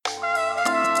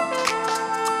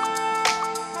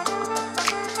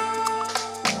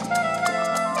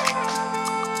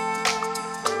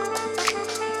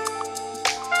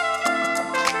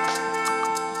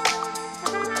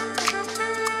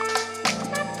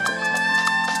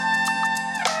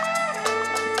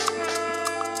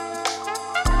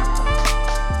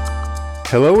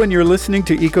Hello, and you're listening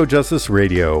to Eco Justice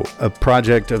Radio, a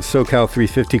project of SoCal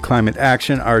 350 Climate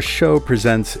Action. Our show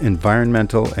presents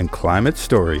environmental and climate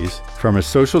stories from a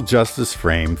social justice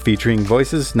frame featuring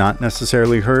voices not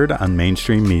necessarily heard on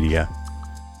mainstream media.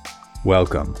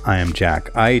 Welcome. I am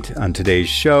Jack Ite. On today's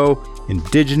show,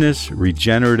 Indigenous,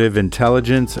 Regenerative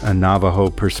Intelligence, a Navajo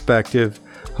Perspective.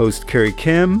 Host Carrie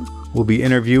Kim will be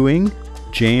interviewing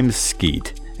James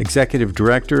Skeet, Executive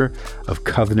Director of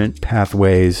Covenant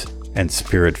Pathways and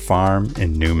Spirit Farm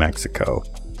in New Mexico.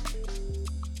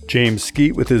 James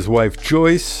Skeet with his wife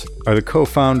Joyce are the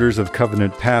co-founders of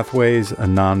Covenant Pathways, a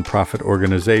nonprofit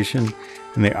organization,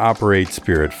 and they operate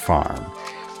Spirit Farm.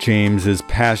 James is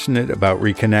passionate about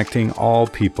reconnecting all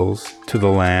peoples to the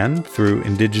land through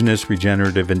indigenous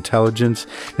regenerative intelligence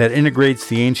that integrates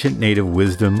the ancient native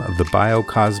wisdom of the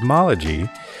biocosmology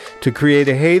to create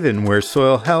a haven where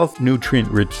soil health,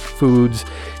 nutrient-rich foods,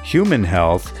 human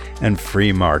health, and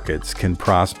free markets can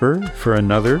prosper for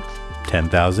another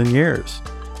 10,000 years.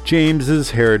 James's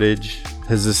heritage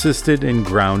has assisted in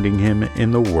grounding him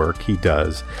in the work he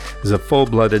does as a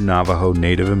full-blooded Navajo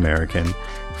Native American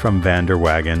from Vander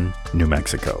Wagen, New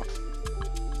Mexico.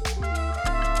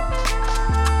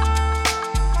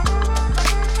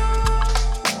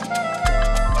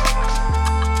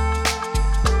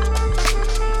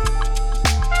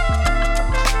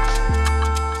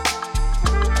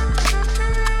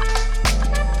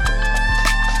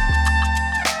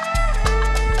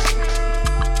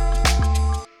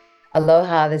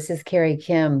 Aloha, this is Carrie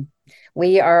Kim.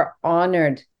 We are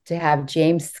honored to have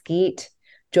James Skeet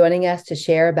joining us to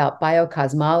share about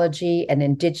biocosmology and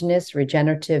indigenous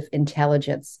regenerative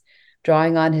intelligence,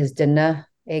 drawing on his Dana,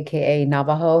 aka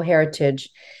Navajo heritage,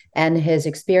 and his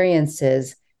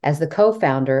experiences as the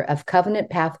co-founder of Covenant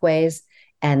Pathways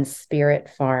and Spirit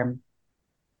Farm.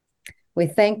 We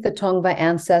thank the Tongva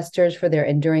ancestors for their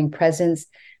enduring presence,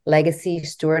 legacy,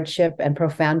 stewardship, and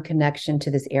profound connection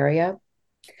to this area.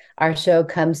 Our show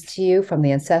comes to you from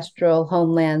the ancestral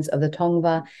homelands of the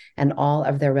Tongva and all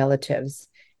of their relatives.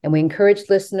 And we encourage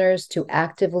listeners to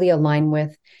actively align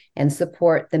with and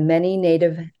support the many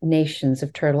Native nations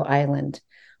of Turtle Island,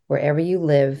 wherever you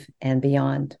live and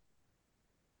beyond.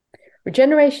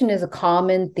 Regeneration is a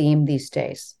common theme these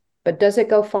days, but does it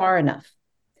go far enough?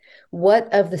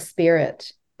 What of the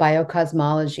spirit,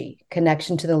 biocosmology,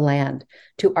 connection to the land,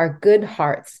 to our good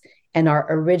hearts and our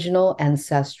original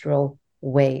ancestral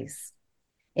ways?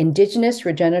 Indigenous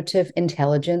regenerative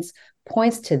intelligence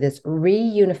points to this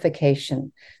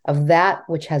reunification of that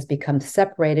which has become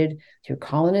separated through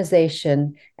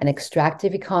colonization, an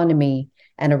extractive economy,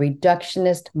 and a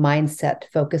reductionist mindset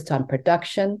focused on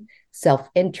production,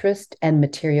 self-interest, and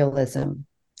materialism.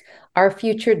 Our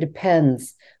future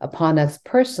depends upon us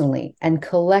personally and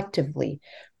collectively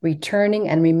returning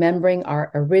and remembering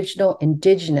our original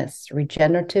indigenous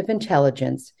regenerative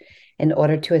intelligence in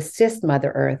order to assist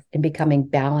Mother Earth in becoming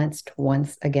balanced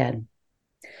once again.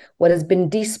 What has been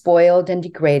despoiled and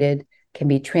degraded can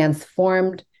be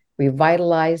transformed,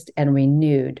 revitalized, and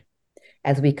renewed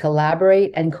as we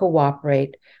collaborate and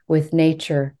cooperate with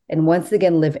nature and once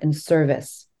again live in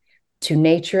service to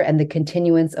nature and the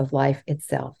continuance of life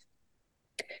itself.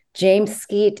 James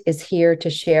Skeet is here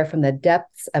to share from the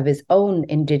depths of his own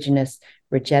indigenous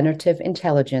regenerative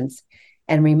intelligence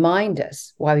and remind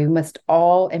us why we must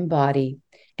all embody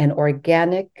an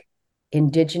organic,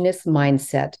 indigenous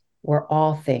mindset where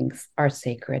all things are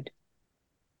sacred.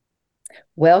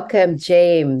 Welcome,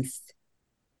 James.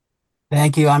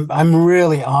 Thank you. I'm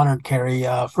really honored, Carrie.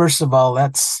 First of all,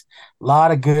 that's a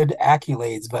lot of good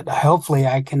accolades, but hopefully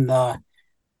I can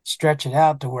stretch it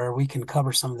out to where we can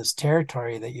cover some of this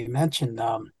territory that you mentioned.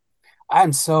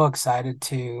 I'm so excited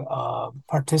to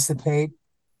participate.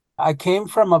 I came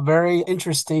from a very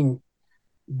interesting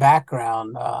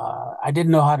background. I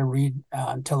didn't know how to read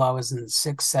until I was in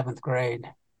 6th, 7th grade.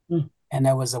 And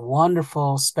there was a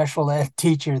wonderful special ed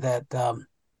teacher that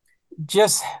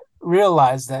just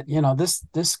realized that,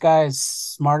 this guy is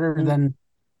smarter than,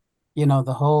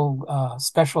 the whole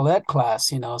special ed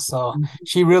class, So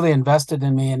she really invested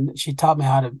in me, and she taught me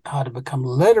how to become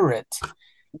literate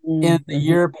in the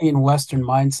European Western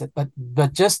mindset.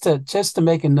 But just to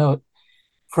make a note,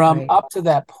 from up to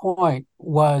that point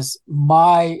was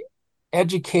my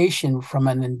education from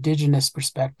an indigenous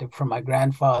perspective, from my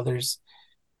grandfathers,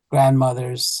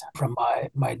 grandmothers, from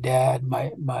my dad,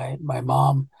 my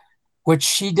mom, which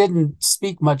she didn't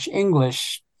speak much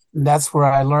English. And that's where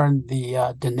I learned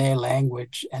the Dene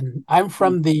language. And I'm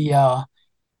from the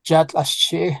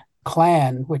Jatlashe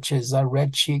clan, which is a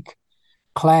Red Cheek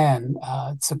clan.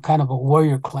 It's a kind of a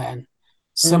warrior clan,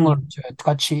 similar to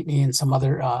Tlachitni and some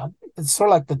other. It's sort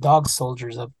of like the dog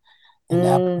soldiers of the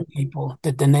Navajo Mm, people,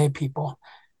 the Dene people.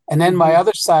 And then my mhm,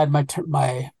 other side,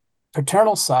 my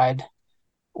paternal side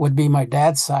would be my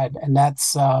dad's side. And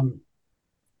that's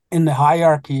in the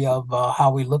hierarchy of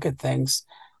how we look at things,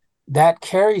 that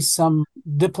carries some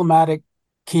diplomatic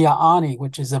kia'ani,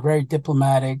 which is a very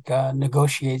diplomatic,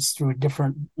 negotiates through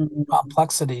different mhm.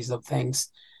 complexities of things,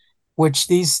 which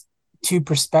these two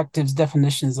perspectives,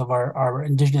 definitions of our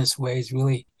indigenous ways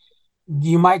really,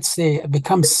 you might say,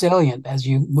 become salient as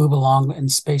you move along in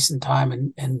space and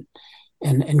time and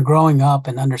growing up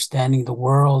and understanding the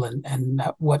world and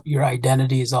what your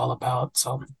identity is all about.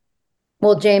 So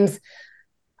Well, James,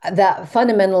 that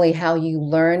fundamentally how you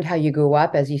learned, how you grew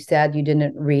up, as you said, you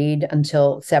didn't read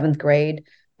until seventh grade,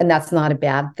 and that's not a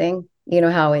bad thing. You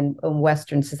know how in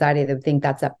Western society they would think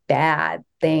that's a bad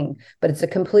thing, but it's a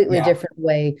completely yeah, different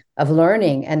way of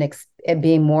learning and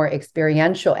being more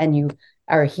experiential. And you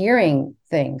are hearing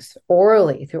things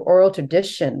orally through oral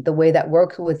tradition. The way that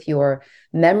works with your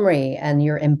memory and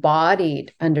your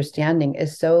embodied understanding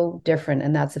is so different,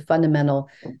 and that's a fundamental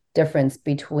difference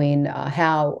between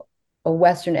how a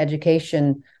Western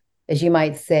education, as you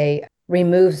might say,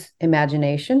 removes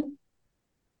imagination.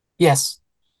 yes.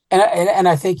 And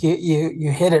I think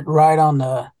you hit it right on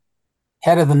the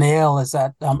head of the nail, is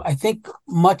that I think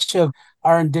much of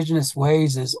our indigenous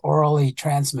ways is orally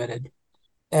transmitted.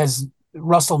 As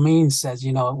Russell Means says,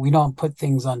 we don't put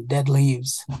things on dead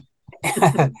leaves.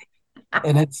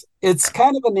 And it's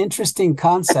kind of an interesting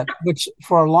concept, which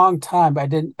for a long time I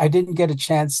didn't get a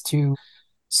chance to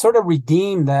sort of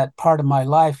redeem that part of my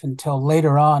life until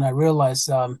later on. I realized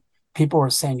people were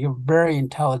saying, you're very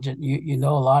intelligent, you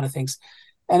know a lot of things.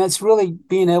 And it's really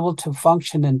being able to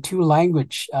function in two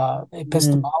language Mm-hmm.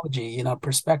 epistemology,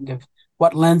 perspective.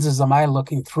 What lenses am I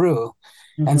looking through?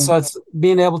 And Mm-hmm. so it's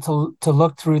being able to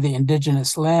look through the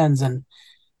indigenous lens and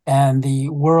the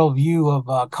worldview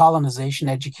of colonization,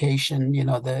 education,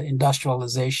 the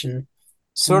industrialization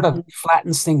sort of Mm-hmm.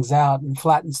 flattens things out and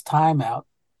flattens time out.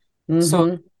 So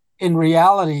Mm-hmm. in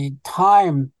reality,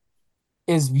 time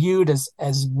is viewed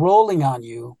as rolling on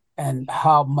you, and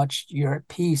how much you're at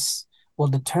peace will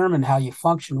determine how you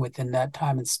function within that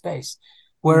time and space.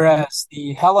 Mm-hmm. Whereas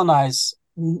the Hellenized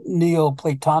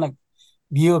Neoplatonic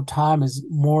view of time is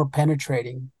more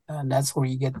penetrating, and that's where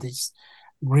you get this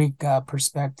Greek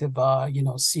perspective.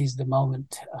 Seize the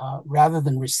moment rather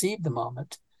than receive the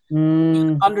moment.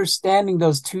 Mm-hmm. Understanding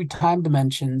those two time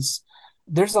dimensions,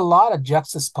 there's a lot of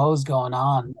juxtapose going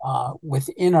on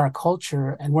within our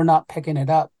culture, and we're not picking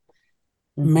it up,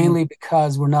 Mm-hmm. mainly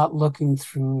because we're not looking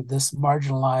through this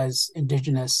marginalized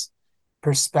indigenous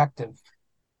perspective.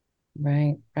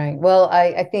 Right, right. Well,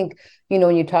 I think,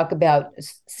 when you talk about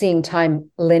seeing time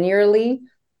linearly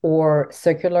or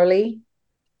circularly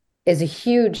is a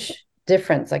huge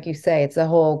difference. Like you say, it's a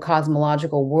whole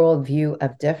cosmological worldview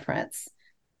of difference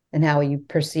in how you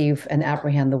perceive and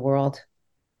apprehend the world.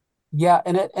 Yeah,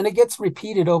 and it gets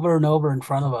repeated over and over in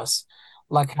front of us,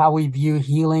 like how we view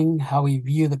healing, how we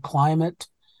view the climate.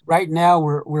 Right now,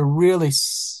 we're really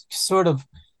sort of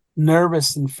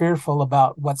nervous and fearful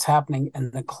about what's happening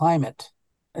in the climate,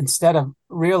 instead of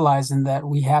realizing that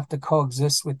we have to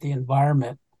coexist with the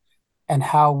environment, and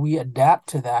how we adapt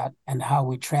to that and how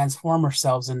we transform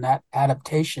ourselves in that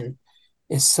adaptation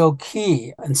is so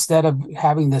key, instead of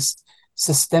having this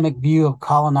systemic view of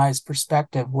colonized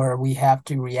perspective where we have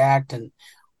to react and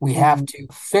we have Mm-hmm. to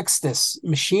fix this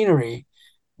machinery,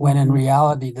 when in Mm-hmm.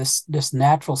 reality this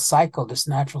natural cycle, this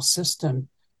natural system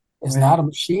is not Right. a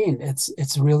machine.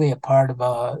 It's really a part of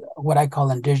what I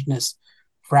call indigenous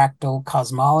fractal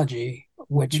cosmology,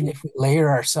 which, Mm-hmm. if we layer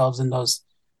ourselves in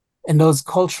those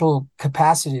cultural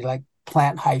capacity, like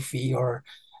plant hyphae or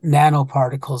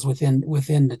nanoparticles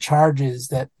within the charges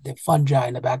that the fungi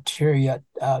and the bacteria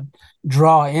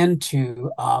draw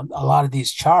into a lot of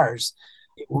these chars,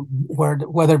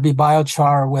 whether it be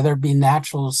biochar, whether it be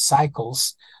natural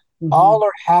cycles, Mm-hmm. all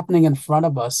are happening in front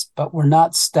of us, but we're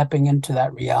not stepping into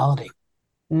that reality.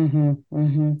 Mm-hmm.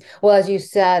 Mm-hmm. Well, as you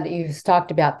said, you've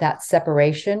talked about that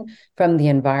separation from the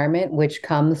environment, which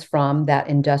comes from that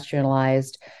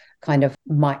industrialized kind of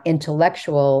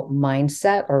intellectual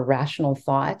mindset or rational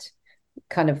thought,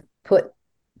 kind of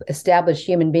establish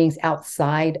human beings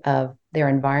outside of their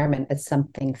environment as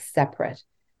something separate. Could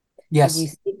you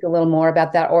Yes. speak a little more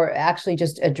about that, or actually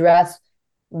just address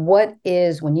what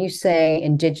is, when you say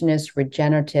indigenous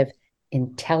regenerative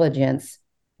intelligence,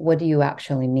 what do you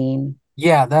actually mean?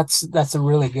 Yeah, that's a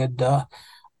really good.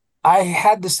 I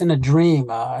had this in a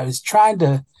dream. I was trying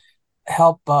to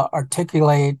help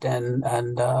articulate,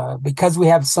 and because we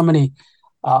have so many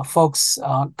folks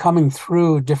coming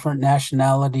through different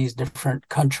nationalities, different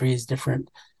countries, different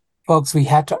folks, we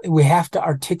have to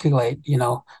articulate,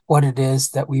 what it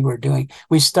is that we were doing.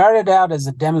 We started out as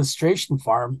a demonstration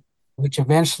farm, which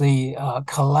eventually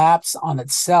collapsed on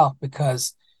itself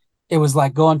because it was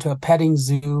like going to a petting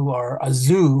zoo or a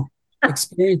zoo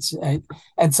experience.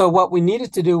 And so what we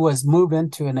needed to do was move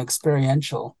into an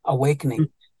experiential awakening.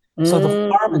 So the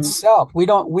farm itself, we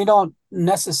don't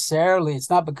necessarily, it's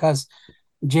not because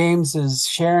James is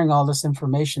sharing all this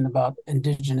information about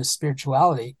indigenous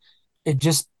spirituality. It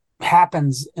just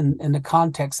happens in the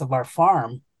context of our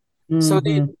farm. So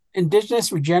the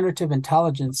indigenous regenerative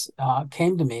intelligence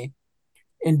came to me.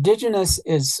 Indigenous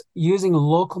is using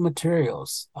local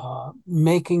materials,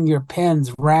 making your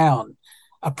pens round,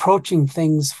 approaching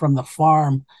things from the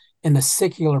farm in a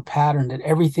secular pattern that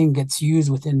everything gets used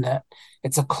within that.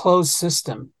 It's a closed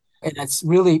system, and it's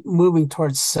really moving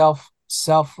towards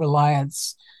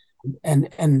self-reliance, and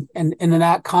in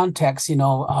that context,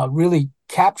 really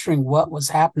capturing what was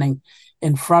happening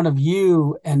in front of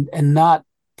you and not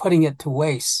putting it to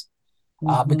waste.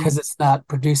 Because it's not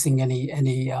producing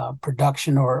any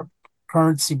production or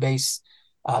currency-based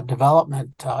development.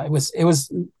 It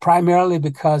was primarily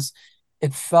because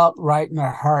it felt right in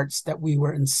our hearts that we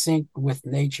were in sync with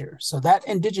nature. So that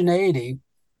indigeneity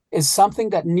is something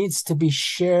that needs to be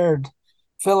shared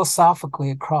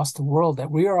philosophically across the world, that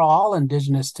we are all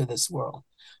indigenous to this world.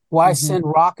 Why send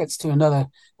rockets to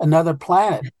another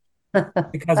planet?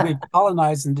 Because we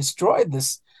colonized and destroyed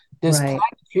this planet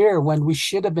here when we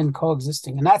should have been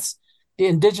coexisting. And that's the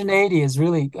indigeneity is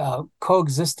really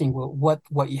coexisting with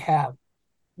what you have.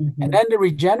 And then the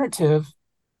regenerative,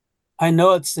 I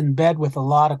know it's in bed with a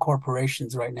lot of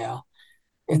corporations right now.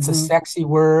 It's a sexy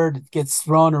word, it gets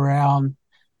thrown around,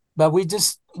 but we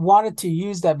just wanted to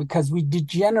use that because we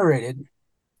degenerated.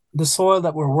 The soil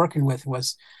that we're working with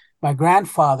was, my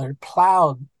grandfather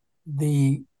plowed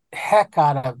the heck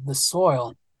out of the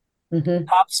soil.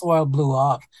 Topsoil blew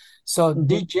off, so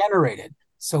degenerated.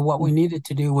 So what we needed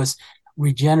to do was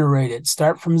regenerate it,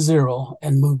 start from zero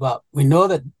and move up. We know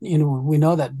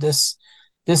that this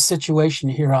situation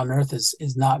here on earth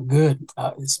is not good,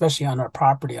 especially on our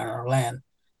property, on our land.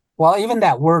 Well, even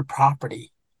that word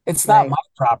property, it's not my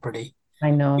property. I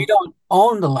know. We don't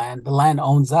own the land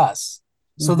owns us.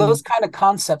 So those kind of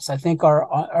concepts, I think,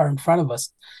 are in front of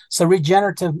us. So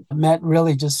regenerative meant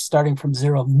really just starting from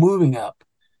zero, moving up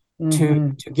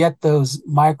to get those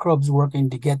microbes working,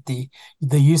 to get the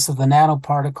use of the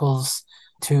nanoparticles,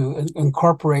 to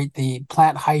incorporate the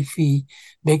plant hyphae,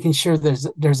 making sure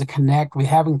there's a connect. We're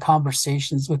having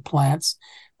conversations with plants,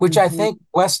 which I think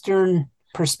Western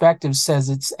perspective says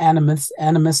it's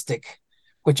animistic,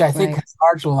 which I think has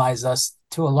marginalized us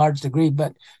to a large degree.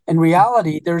 But in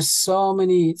reality, there's so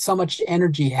much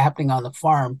energy happening on the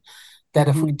farm that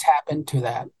if we tap into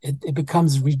that, it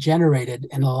becomes regenerated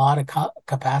in a lot of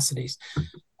capacities.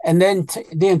 And then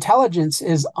the intelligence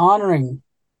is honoring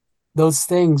those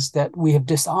things that we have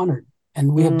dishonored.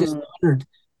 And we have dishonored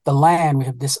the land, we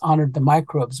have dishonored the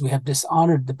microbes, we have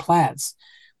dishonored the plants,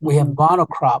 we have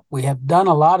monocrop, we have done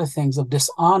a lot of things of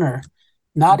dishonor,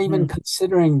 not even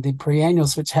considering the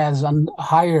perennials, which has a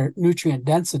higher nutrient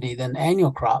density than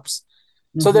annual crops.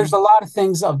 So there's a lot of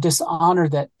things of dishonor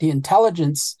that the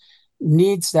intelligence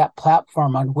needs, that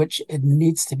platform on which it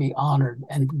needs to be honored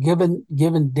and given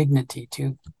dignity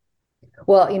to.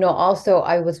 Well, also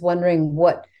I was wondering,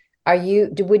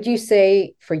 would you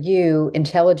say for you,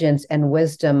 intelligence and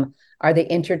wisdom, are they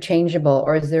interchangeable,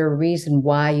 or is there a reason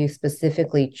why you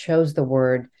specifically chose the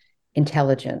word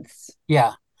intelligence?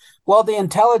 Yeah. Well, the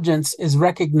intelligence is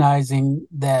recognizing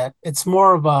that it's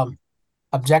more of a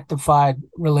objectified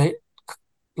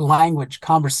language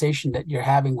conversation that you're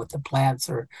having with the plants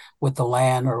or with the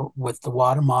land or with the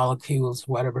water molecules,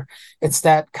 whatever. It's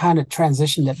that kind of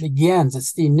transition that begins.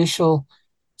 It's the initial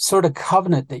sort of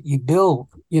covenant that you build,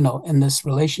 in this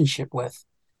relationship with,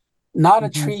 not a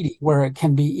treaty where it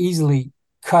can be easily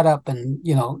cut up and,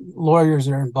 lawyers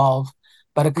are involved,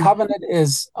 but a covenant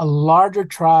is a larger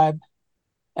tribe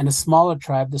and a smaller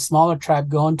tribe, the smaller tribe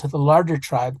going to the larger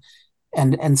tribe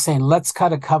and saying, let's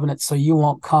cut a covenant so you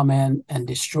won't come in and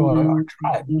destroy our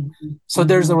tribe. So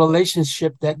there's a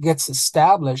relationship that gets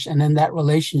established, and in that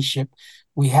relationship,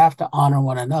 we have to honor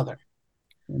one another.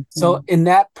 So in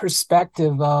that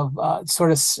perspective of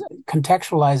sort of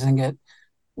contextualizing it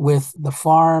with the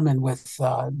farm and with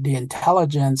the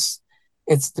intelligence,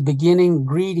 it's the beginning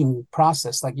greeting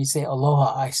process. Like you say,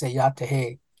 aloha, I say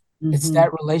yatehe. It's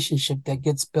that relationship that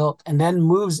gets built and then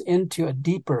moves into a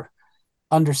deeper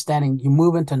understanding. You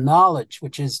move into knowledge,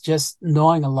 which is just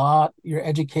knowing a lot. You're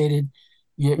educated.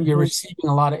 You're receiving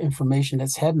a lot of information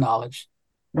that's head knowledge.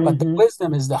 But the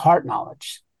wisdom is the heart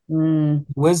knowledge. Mm,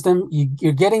 Wisdom,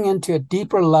 you're getting into a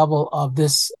deeper level of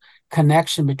this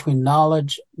connection between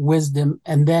knowledge, wisdom,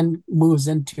 and then moves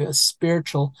into a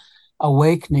spiritual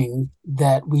awakening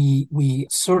that we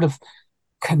sort of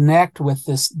connect with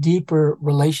this deeper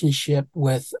relationship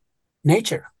with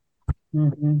nature.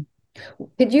 mhm.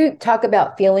 Could you talk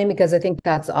about feeling? Because I think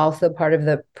that's also part of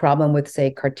the problem with,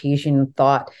 say, Cartesian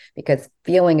thought, because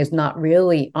feeling is not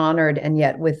really honored. And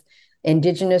yet, with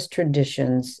indigenous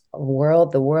traditions, the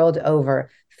world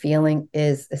over, feeling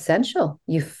is essential.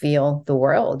 You feel the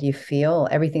world, you feel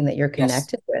everything that you're Yes.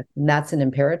 connected with. And that's an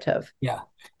imperative. Yeah.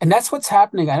 And that's what's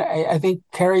happening. I think,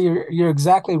 Carrie, you're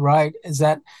exactly right, is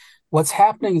that what's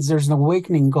happening is there's an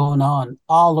awakening going on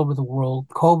all over the world.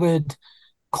 COVID,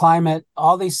 climate,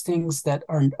 all these things that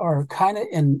are kind of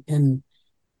in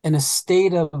a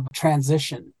state of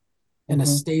transition, in a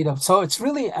Mm-hmm, state of, so it's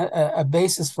really a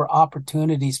basis for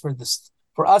opportunities for this,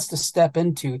 for us to step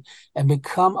into and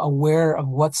become aware of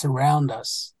what's around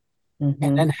us, and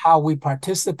mm-hmm, then how we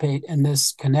participate in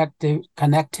this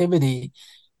connectivity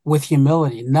with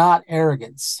humility, not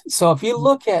arrogance. So if you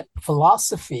look at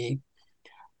philosophy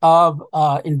of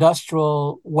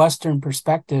industrial Western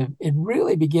perspective, it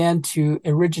really began to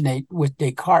originate with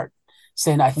Descartes,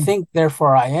 saying, I think,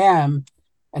 therefore I am.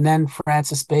 And then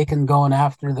Francis Bacon going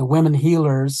after the women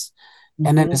healers,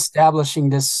 and then mm-hmm. establishing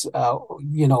this,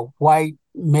 white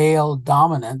male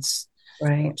dominance,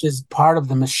 Right. which is part of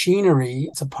the machinery.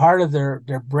 It's a part of their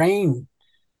brain,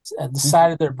 the Mm-hmm.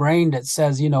 side of their brain that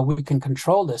says, we can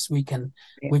control this, we can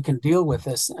deal with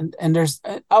this. And there's,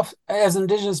 as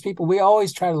indigenous people, we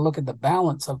always try to look at the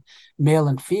balance of male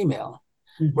and female.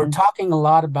 We're Mm-hmm. talking a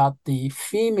lot about the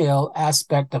female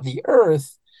aspect of the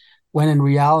earth, when in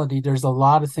reality there's a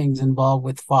lot of things involved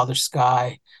with Father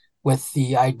Sky, with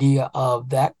the idea of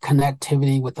that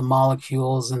connectivity with the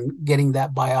molecules and getting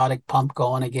that biotic pump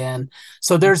going again.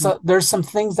 So Mm-hmm. there's some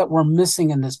things that we're missing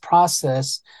in this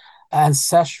process,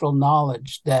 ancestral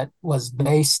knowledge that was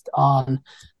based on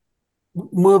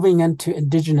moving into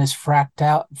indigenous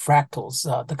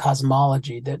fractals, the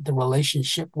cosmology, the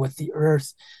relationship with the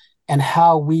earth, and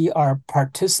how we are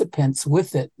participants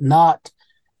with it, not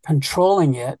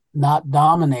controlling it, not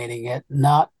dominating it,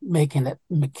 not making it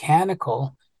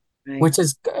mechanical, Right. which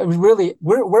is really,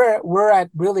 we're at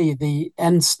really the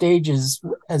end stages,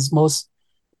 as most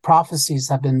prophecies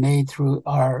have been made through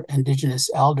our indigenous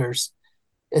elders,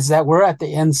 is that we're at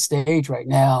the end stage right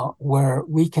now where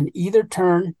we can either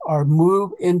turn or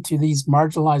move into these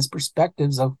marginalized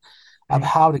perspectives of Right.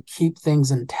 how to keep things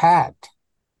intact,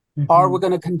 or Mm-hmm. we're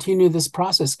going to continue this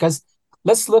process. Because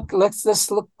let's look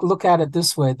at it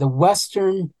this way: the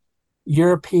Western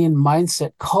European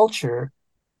mindset culture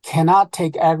cannot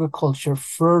take agriculture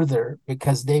further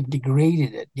because they've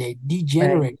degraded it, they Right.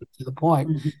 degenerated to the point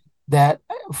Mm-hmm. that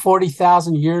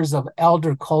 40,000 years of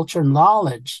elder culture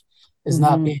knowledge is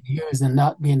not Mm-hmm. being used and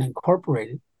not being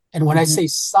incorporated. And when I Mm-hmm. say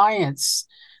science,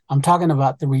 I'm talking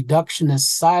about the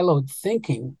reductionist siloed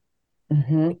thinking,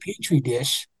 Mm-hmm. the petri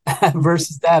dish, Mm-hmm.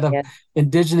 versus that of Yeah.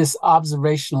 indigenous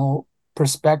observational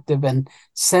perspective, and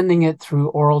sending it through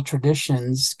oral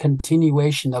traditions,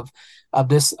 continuation of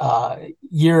this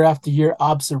year after year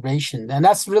observation. And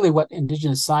that's really what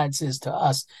indigenous science is to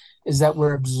us, is that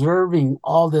we're observing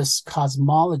all this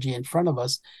cosmology in front of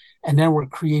us, and then we're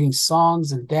creating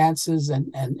songs and dances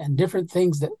and different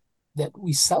things that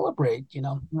we celebrate.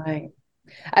 Right.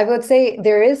 I would say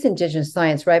there is indigenous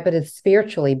science, right? But it's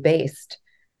spiritually based.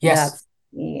 Yes. That's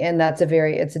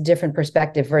it's a different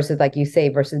perspective versus, like you say,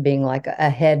 versus being like a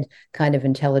head kind of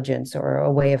intelligence or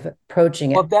a way of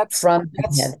approaching Well, it that's from the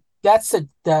that's head. that's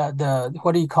the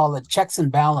what do you call it? Checks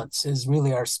and balance is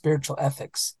really our spiritual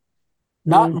ethics,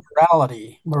 not Mm,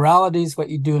 morality. Morality is what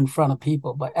you do in front of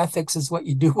people, but ethics is what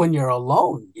you do when you're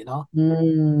alone.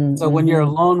 So when you're mhm.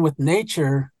 alone with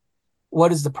nature,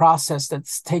 what is the process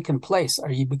that's taken place? Are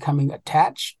you becoming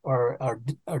attached or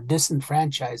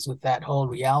disenfranchised with that whole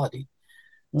reality?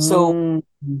 So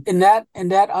Mm, in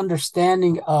that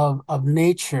understanding of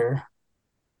nature,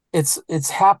 it's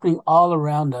happening all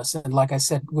around us, and like I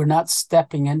said, we're not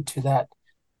stepping into that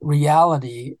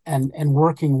reality and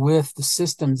working with the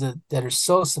systems that are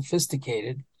so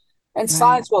sophisticated. And right.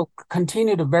 science will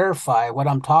continue to verify what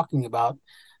I'm talking about.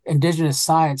 Indigenous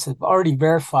science have already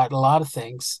verified a lot of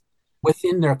things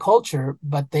within their culture,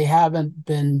 but they've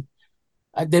been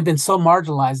so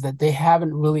marginalized that they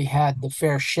haven't really had the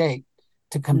fair shake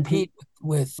to Hmm. compete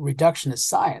with reductionist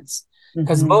science.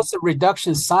 Because Hmm. most of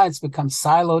reductionist science becomes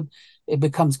siloed, it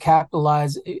becomes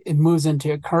capitalized, it moves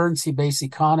into a currency-based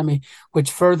economy,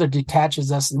 which further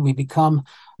detaches us, and we become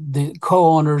the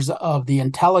co-owners of the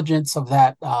intelligence of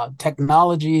that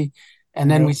technology, and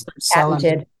then we start selling.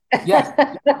 Patented. Yes,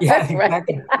 yeah, Right.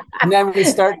 exactly. And then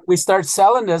we start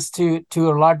selling this to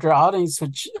a larger audience,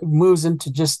 which moves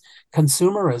into just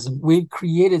consumerism. We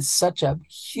created such a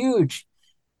huge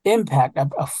impact,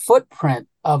 a footprint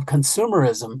of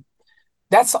consumerism.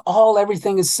 That's all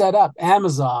everything is set up.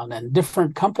 Amazon and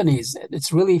different companies.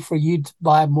 It's really for you to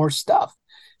buy more stuff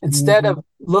instead of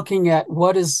looking at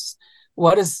what is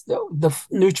the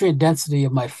nutrient density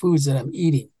of my foods that I'm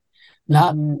eating,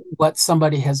 not what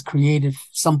somebody has created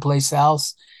someplace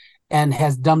else and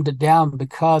has dumbed it down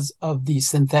because of these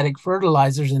synthetic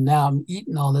fertilizers. And now I'm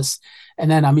eating all this, and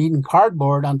then I'm eating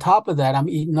cardboard. On top of that, I'm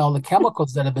eating all the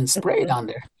chemicals that have been sprayed on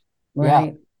there.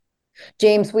 Right.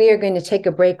 James, we are going to take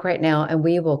a break right now, and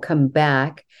we will come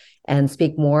back and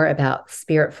speak more about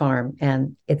Spirit Farm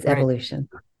and its evolution.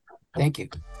 Thank you.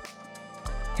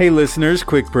 Hey listeners,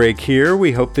 quick break here.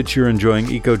 We hope that you're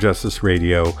enjoying Eco Justice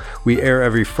Radio. We air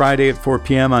every Friday at 4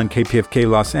 p.m. on KPFK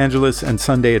Los Angeles and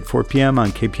Sunday at 4 p.m.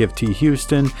 on KPFT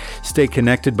Houston. Stay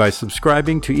connected by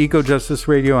subscribing to Eco Justice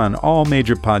Radio on all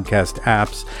major podcast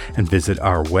apps and visit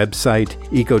our website,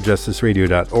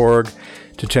 ecojusticeradio.org,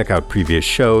 to check out previous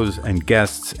shows and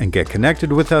guests and get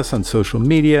connected with us on social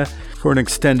media. For an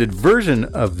extended version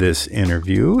of this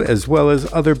interview, as well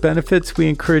as other benefits, we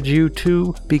encourage you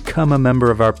to become a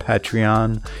member of our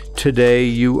Patreon. Today,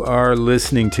 you are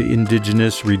listening to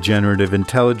Indigenous, Regenerative,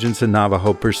 Intelligence, and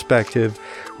Navajo Perspective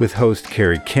with host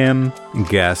Carrie Kim and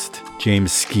guest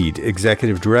James Skeet,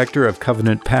 Executive Director of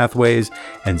Covenant Pathways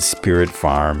and Spirit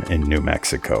Farm in New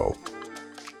Mexico.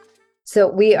 So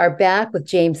we are back with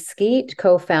James Skeet,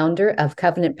 co-founder of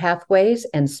Covenant Pathways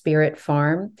and Spirit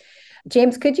Farm.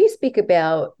 James, could you speak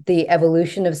about the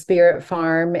evolution of Spirit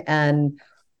Farm and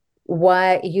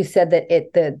why you said that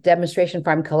the demonstration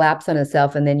farm collapsed on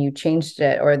itself and then you changed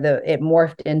it, or it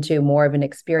morphed into more of an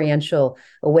experiential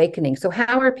awakening? So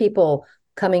how are people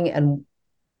coming and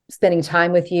spending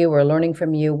time with you or learning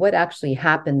from you? What actually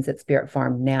happens at Spirit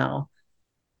Farm now?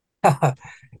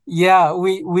 Yeah,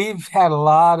 we've had a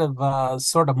lot of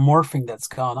sort of morphing that's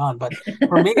gone on, but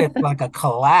for me, it's like a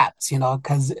collapse,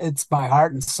 because it's my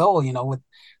heart and soul,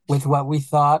 with what we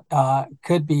thought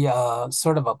could be a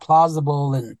sort of a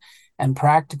plausible and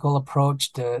practical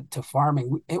approach to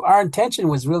farming. Our intention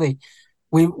was really,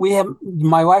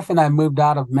 my wife and I moved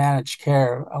out of managed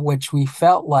care, which we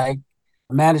felt like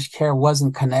managed care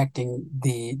wasn't connecting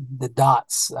the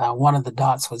dots. One of the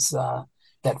dots was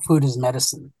that food is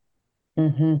medicine.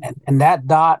 And that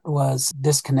dot was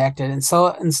disconnected. And so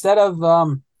instead of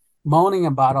moaning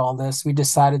about all this, we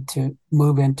decided to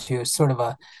move into sort of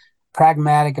a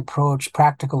pragmatic approach,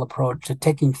 practical approach to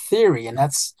taking theory. And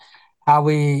that's how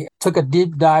we took a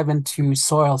deep dive into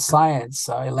soil science.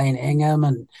 Elaine Ingham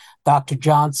and Dr.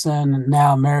 Johnson, and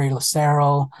now Mary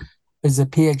Lucero is a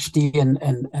PhD in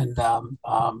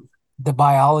the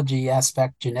biology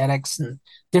aspect, genetics, and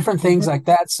different things like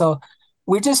that. So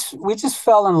we just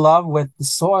fell in love with the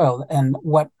soil and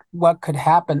what could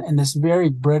happen in this very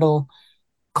brittle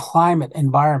climate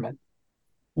environment.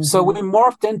 So we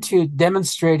morphed into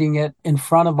demonstrating it in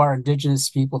front of our indigenous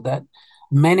people, that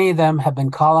many of them have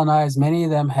been colonized, many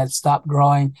of them have stopped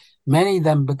growing, many of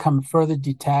them become further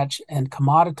detached and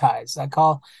commoditized.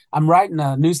 I'm writing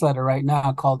a newsletter right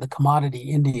now called The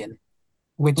Commodity Indian,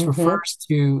 which refers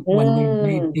to when we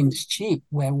made things cheap,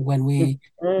 when we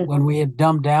have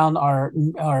dumbed down our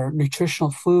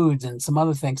nutritional foods and some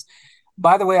other things.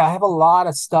 By the way, I have a lot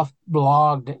of stuff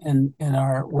blogged in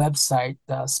our website,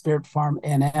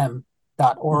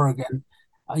 spiritfarmnm.org, and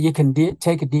you can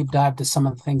take a deep dive to some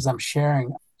of the things I'm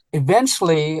sharing.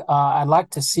 Eventually, I'd like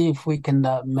to see if we can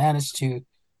manage to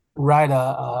write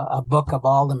a book of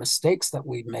all the mistakes that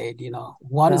we've made.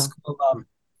 One is called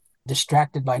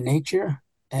Distracted by Nature.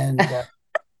 And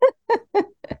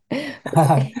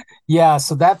yeah,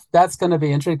 so that's going to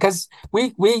be interesting, because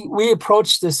we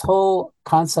approach this whole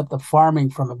concept of farming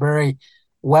from a very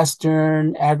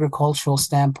Western agricultural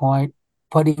standpoint,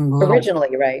 putting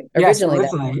originally, right? Yes,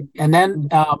 originally. And then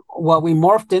what we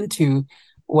morphed into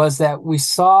was that we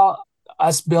saw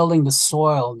us building the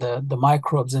soil, the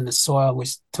microbes in the soil. We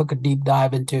took a deep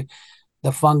dive into the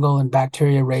fungal and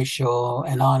bacteria ratio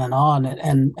and on and on.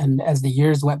 And as the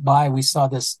years went by, we saw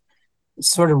this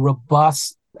sort of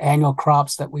robust annual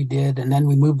crops that we did. And then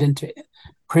we moved into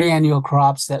pre-annual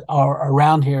crops that are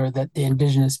around here that the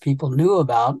indigenous people knew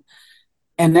about.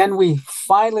 And then we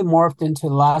finally morphed into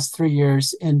the last 3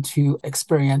 years into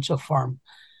experiential farm.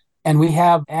 And we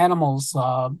have animals,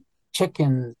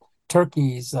 chicken,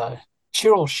 turkeys,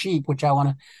 churro sheep, which I want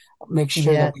to make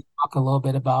sure that we talk a little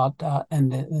bit about,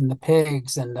 and the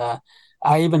pigs. And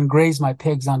I even graze my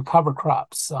pigs on cover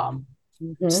crops.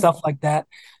 Mm-hmm. stuff like that.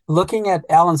 Looking at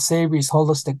Alan Savory's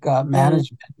holistic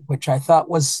management, which I thought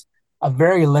was a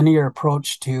very linear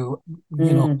approach to,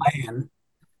 Mm-hmm. land.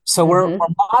 So we're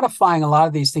Mm-hmm. modifying a lot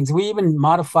of these things. We even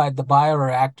modified the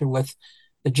bioreactor with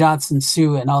the Johnson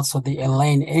Sioux and also the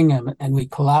Elaine Ingham, and we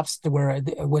collapsed to where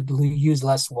it would use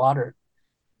less water.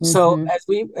 So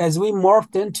Mm-hmm. as we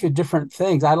morphed into different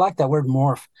things, I like that word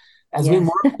morph. As we Yes.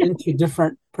 morphed into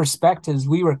different perspectives,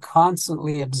 we were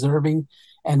constantly observing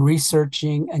and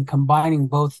researching and combining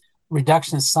both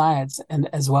reductionist science and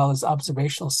as well as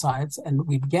observational science. And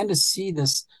we began to see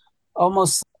this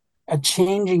almost a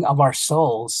changing of our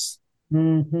souls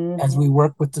Mm-hmm. as we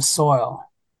work with the soil.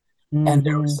 And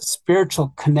there Mm-hmm. was a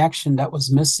spiritual connection that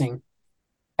was missing.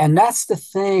 And that's the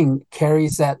thing, Carrie,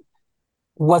 is that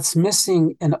what's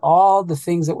missing in all the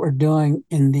things that we're doing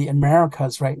in the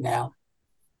Americas right now.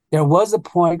 There was a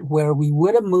point where we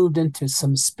would have moved into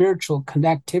some spiritual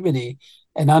connectivity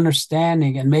and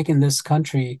understanding and making this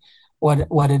country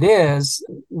what it is.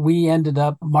 We ended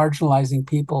up marginalizing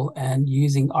people and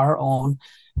using our own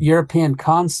European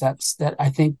concepts that I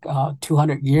think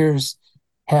 200 years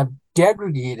have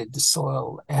degraded the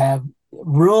soil, have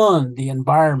ruined the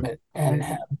environment, and Right.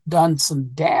 have done some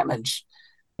damage,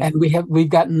 and we've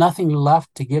got nothing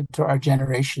left to give to our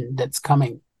generation that's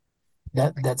coming.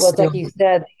 That's Well, it's still. like you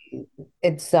said,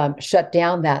 it's shut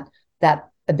down that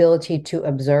ability to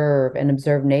observe and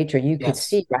observe nature. You could Yes.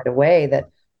 see right away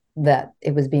that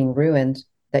it was being ruined,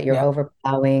 that you're Yeah.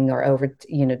 overplowing or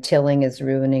tilling is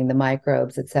ruining the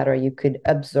microbes, et cetera. You could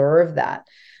observe that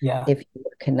Yeah. if you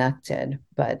were connected.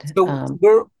 But So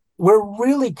we're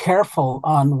really careful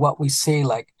on what we say,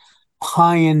 like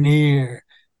pioneer,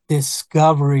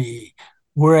 discovery.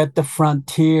 We're at the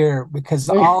frontier because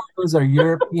all of those are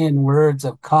European words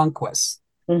of conquest.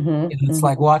 Mhm, It's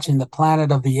like mhm. watching the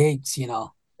Planet of the Apes,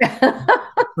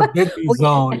 Forbidden Well,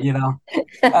 Zone,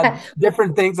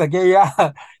 different things like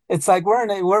yeah. It's like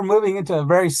we're moving into a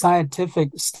very scientific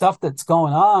stuff that's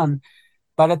going on,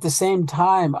 but at the same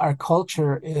time, our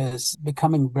culture is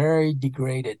becoming very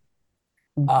degraded.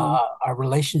 Mhm, Our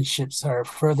relationships are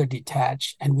further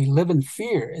detached, and we live in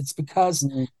fear. It's because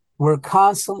mhm. we're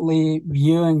constantly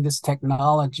viewing this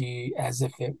technology as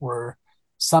if it were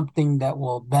something that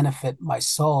will benefit my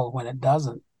soul when it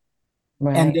doesn't.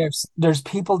 And Right. there's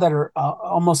people that are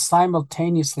almost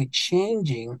simultaneously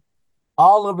changing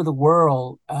all over the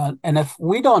world, and if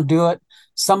we don't do it,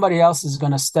 somebody else is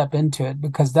going to step into it,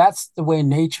 because that's the way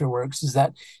nature works, is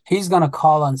that he's going to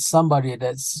call on somebody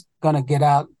that's going to get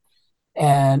out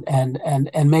and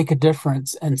make a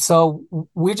difference. And so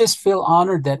we just feel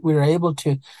honored that we were able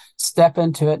to step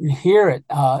into it and hear it,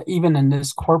 even in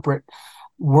this corporate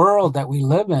world that we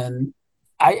live in.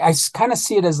 I kind of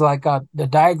see it as like the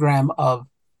diagram of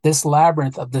this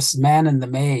labyrinth of this man in the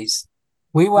maze.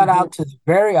 We went Mhm. out to the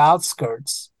very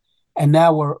outskirts, and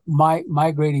now we're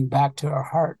migrating back to our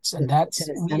hearts. And To that's,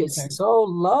 the we center. so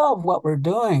love what we're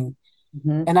doing.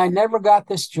 Mhm. And I never got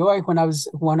this joy when I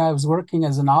was working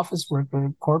as an office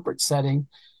worker, corporate setting,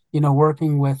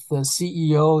 working with the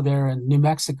CEO there in New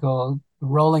Mexico,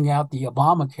 rolling out the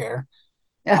Obamacare.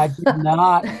 I did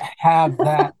not have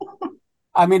that.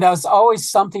 I mean, that was always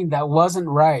something that wasn't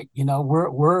right.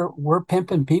 We're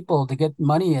pimping people to get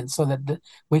money, and so that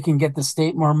we can get the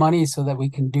state more money, so that we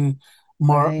can do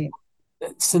more Right.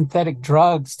 synthetic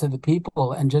drugs to the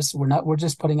people, and we're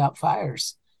just putting out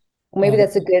fires. Well, maybe And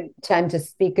that's a good time to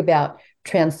speak about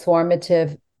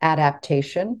transformative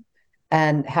adaptation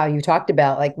and how you talked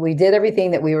about, like, we did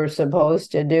everything that we were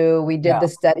supposed to do. We did yeah, the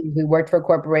studies, we worked for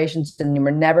corporations, and you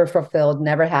were never fulfilled,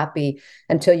 never happy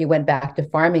until you went back to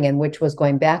farming, and which was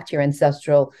going back to your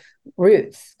ancestral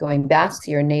roots, going back yes.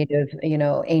 to your native,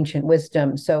 ancient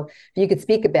wisdom. So if you could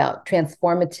speak about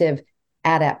transformative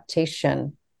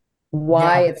adaptation,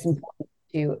 why Yeah, it's important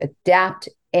to adapt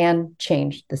and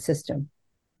change the system.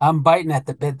 I'm biting at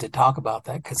the bit to talk about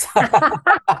that because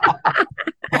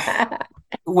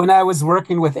when I was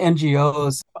working with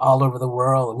NGOs all over the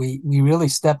world, we really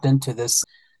stepped into this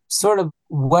sort of,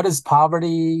 what is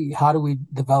poverty? How do we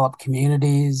develop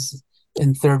communities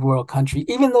in third world country?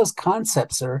 Even those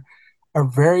concepts are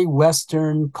very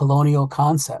Western colonial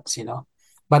concepts.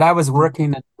 But I was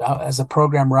working as a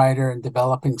program writer and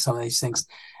developing some of these things.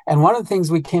 And one of the things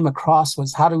we came across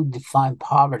was, how do we define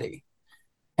poverty?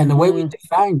 And the way we Mm-hmm.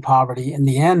 defined poverty in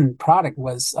the end product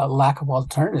was a lack of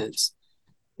alternatives.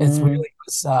 It Mm-hmm. really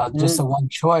was just a one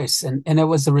choice. And it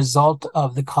was the result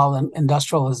of the colon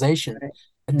industrialization Right.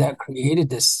 that created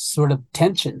this sort of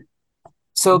tension.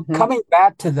 So Mm-hmm. coming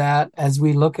back to that, as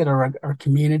we look at our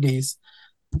communities,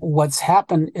 what's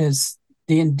happened is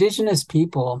the indigenous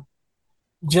people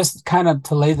just kind of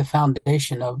to lay the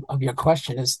foundation of your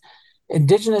question is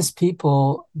indigenous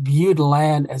people viewed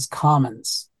land as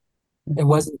commons. It Mhm.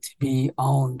 wasn't to be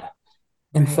owned.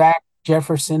 In Right. fact,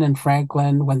 Jefferson and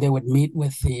Franklin, when they would meet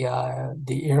with the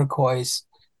Iroquois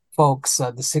folks,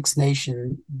 the Six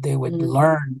Nation, they would Mhm.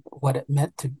 learn what it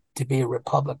meant to be a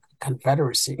republic,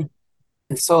 confederacy.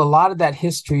 And so a lot of that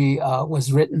history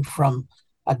was written from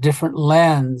a different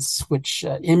lens, which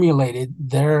emulated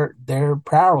their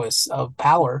prowess of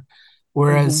power, Mhm.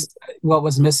 whereas what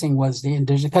was missing was the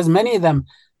indigenous, because many of them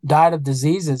died of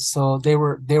diseases, so they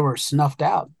were snuffed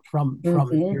out from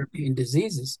Mhm. European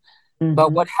diseases.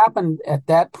 But what Mhm. happened at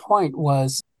that point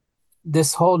was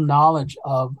this whole knowledge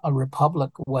of a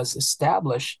republic was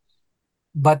established,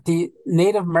 but the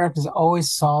Native Americans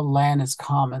always saw land as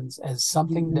commons, as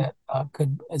something Mhm. that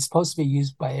could is supposed to be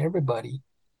used by everybody.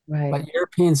 Right. But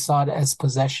Europeans saw it as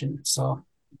possession. So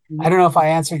I Mhm. don't know if I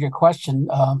answered your question.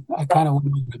 I kind of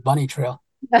went on the bunny trail.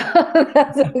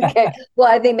 That's okay.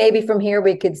 Well, I think maybe from here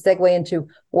we could segue into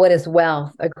what is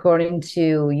wealth according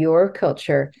to your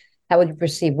culture. How would you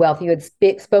perceive wealth? You had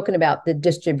spoken about the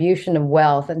distribution of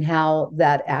wealth and how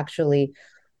that actually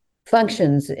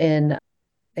functions in,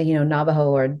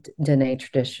 Navajo or Dene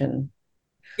tradition.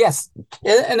 Yes,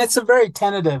 and it's a very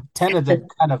tentative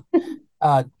kind of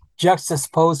uh,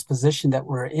 juxtaposed position that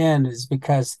we're in, is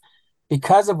because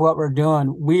of what we're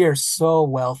doing, we are so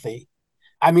wealthy.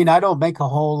 I mean, I don't make a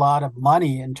whole lot of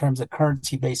money in terms of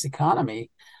currency-based economy.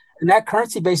 And that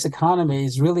currency-based economy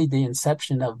is really the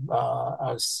inception of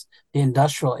the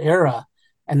industrial era.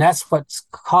 And that's what's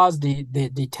caused the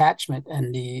detachment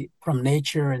and the from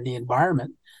nature and the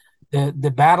environment.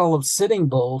 The Battle of Sitting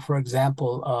Bull, for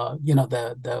example,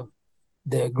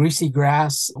 the greasy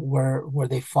grass where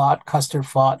they fought, Custer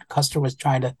fought. Custer was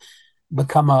trying to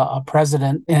become a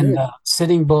president, and Mhm.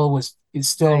 Sitting Bull was is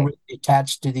still Right. really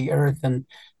attached to the earth and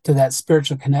to that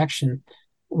spiritual connection.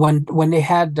 When they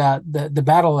had the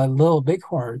battle at Little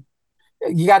Bighorn,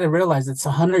 you got to realize it's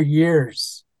 100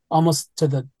 years almost to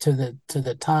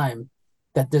the time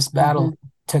that this battle Mhm.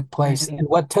 took place. Right. And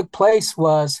what took place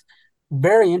was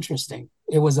very interesting.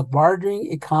 It was a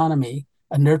bartering economy,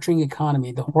 a nurturing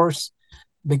economy. The horse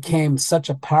became such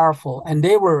a powerful, and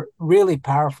they were really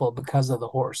powerful because of the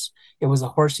horse. It was a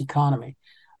horse economy.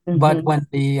 But Mhm. when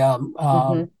the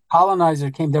Mhm.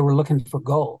 colonizer came, they were looking for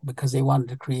gold because they wanted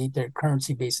to create their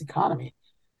currency-based economy,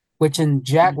 which in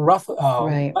Right.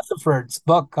 Rutherford's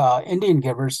book, Indian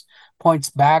Givers, points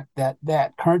back that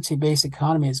that currency-based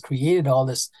economy has created all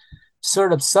this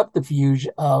sort of subterfuge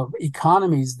of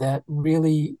economies that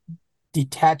really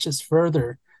detaches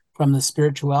further from the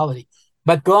spirituality.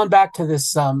 But going back to this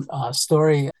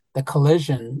story, the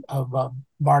collision of a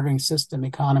bartering system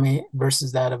economy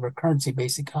versus that of a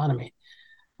currency-based economy,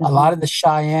 a lot Mhm.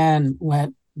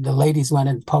 of the ladies went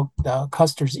and poked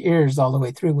Custer's ears all the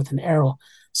way through with an arrow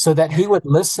so that he would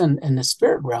listen in the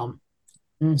spirit realm.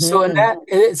 So in Mhm. that,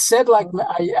 it said, like,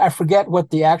 I forget what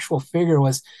the actual figure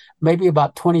was, maybe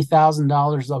about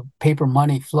 $20,000 of paper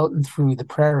money floating through the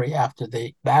prairie after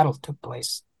the battle took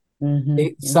place.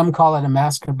 Mhm. Some call it a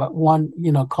massacre, but one,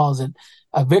 calls it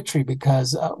a victory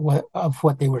because of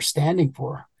what they were standing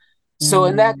for. So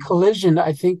in that Mhm. collision,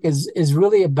 I think is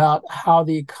really about how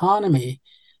the economy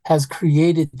has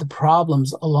created the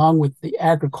problems along with the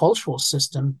agricultural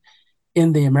system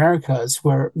in the Americas,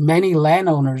 where many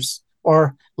landowners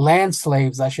or land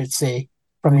slaves, I should say,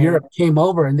 from Right. Europe came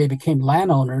over and they became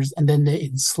landowners, and then they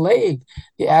enslaved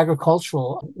the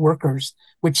agricultural workers,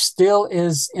 which still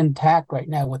is intact right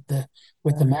now with the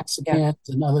Yeah. Mexicans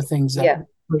and other things that Yeah.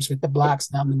 first with the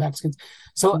blacks, now the Mexicans.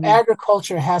 So Mhm.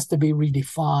 agriculture has to be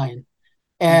redefined,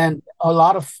 and a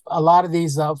lot of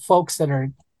these folks that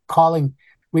are calling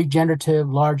regenerative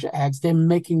large ags, they're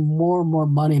making more and more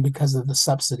money because of the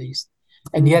subsidies.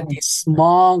 And yet Mhm. these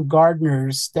small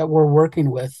gardeners that we're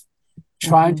working with,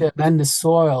 trying Mhm. to amend the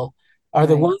soil, are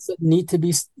the Right. ones that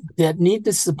need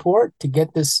the support to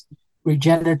get this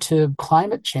regenerative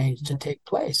climate change to take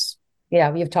place.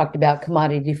 Yeah, we've talked about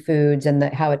commodity foods and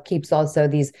how it keeps also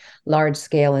these large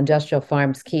scale industrial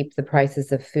farms keep the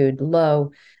prices of food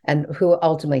low, and who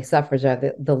ultimately suffers are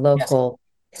the Yes, local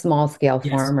small scale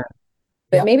yes, farmer.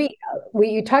 But yeah. maybe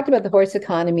you talked about the horse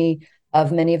economy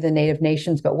of many of the native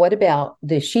nations, but what about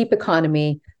the sheep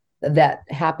economy that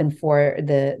happened for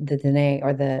the Dene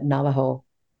or the Navajo?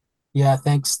 Yeah,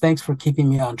 thanks for keeping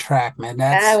me on track, man.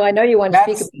 Oh, I know you want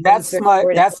to speak That's about it. It's that's very my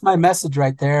important. that's my message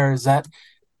right there, is that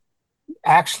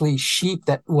actually sheep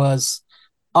that was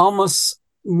almost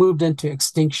moved into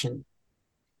extinction,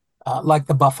 like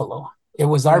the buffalo. It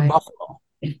was our Right. buffalo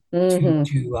to Hmm.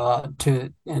 to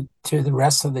to and to the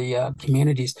rest of the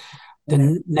communities.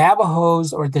 The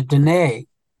Navajos or the Dene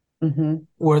Mm-hmm.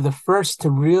 were the first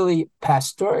to really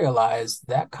pasteurialize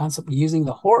that concept using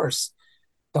the horse.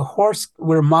 The horse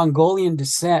were Mongolian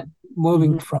descent,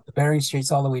 moving Mm-hmm. from the Bering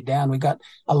Straits all the way down. We got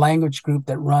a language group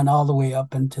that run all the way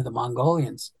up into the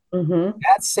Mongolians. Mm-hmm.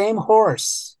 That same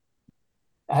horse,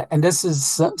 and this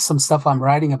is some stuff I'm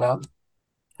writing about.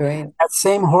 Great. That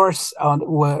same horse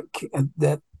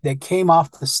that came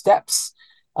off the steppes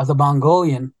of the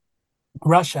Mongolian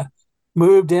Russia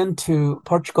moved into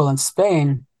Portugal and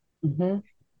Spain, Mm-hmm.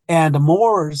 and the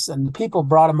Moors and the people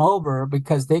brought them over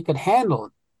because they could handle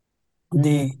Mm-hmm.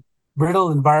 the brittle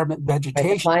environment Right, the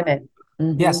vegetation. climate.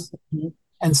 Mm-hmm. Yes.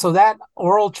 And so that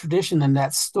oral tradition and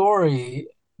that story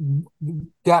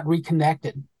got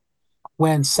reconnected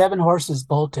when seven horses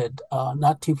bolted,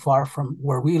 not too far from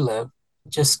where we live,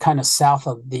 just kind of south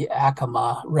of the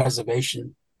Acoma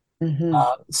Reservation. Mm-hmm.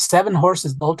 Seven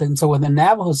horses bolted. And so when the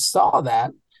Navajos saw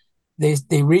that,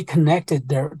 they reconnected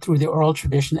through the oral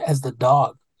tradition as the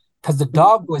dog, because the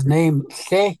dog was named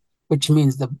Xe, which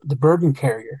means the burden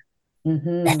carrier.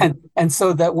 Mm-hmm. And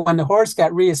so that when the horse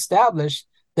got reestablished,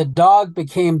 the dog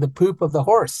became the poop of the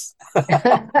horse. So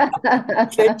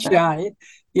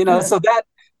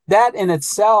that in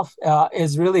itself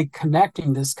is really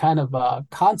connecting this kind of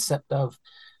concept of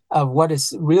what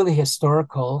is really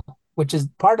historical, which is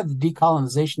part of the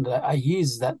decolonization that I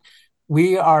use, that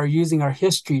we are using our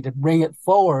history to bring it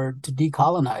forward to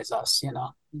decolonize us,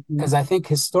 because I think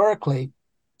historically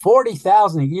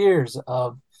 40,000 years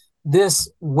of this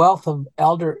wealth of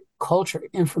elder culture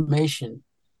information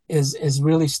is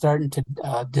really starting to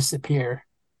disappear.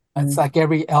 It's like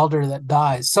every elder that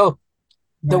dies. So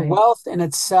the Right. wealth in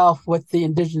itself with the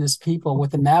indigenous people,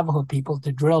 with the Navajo people,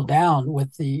 to drill down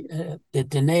with the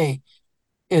Dene,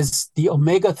 is the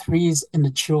omega-3s in the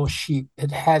Churro sheep.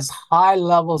 It has high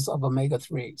levels of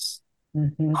omega-3s,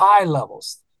 Mm-hmm. high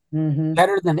levels, Mm-hmm.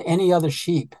 better than any other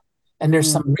sheep. And there's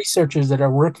some researchers that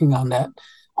are working on that.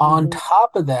 On Mm-hmm.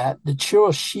 top of that, the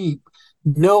Churro sheep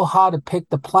know how to pick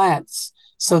the plants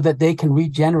so that they can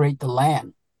regenerate the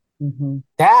land. Mm-hmm.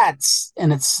 That's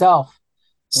in itself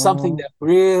something Oh. that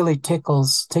really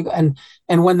tickles. And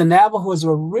when the Navajos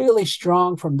were really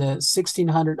strong from the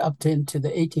 1600 up to into the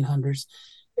 1800s,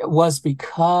 it was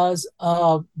because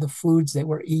of the foods they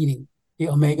were eating, the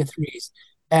omega-3s,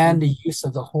 and the use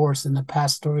of the horse in the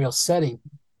pastoral setting,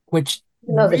 which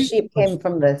No, the really sheep came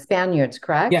from the Spaniards,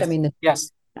 correct? I yes, mean,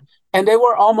 yes. And they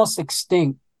were almost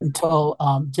extinct until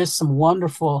just some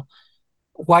wonderful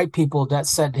white people that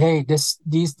said, "Hey,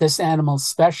 this animal's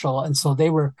special," and so they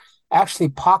were actually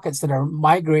pockets that are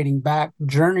migrating back,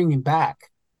 journeying back.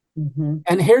 mm-hmm.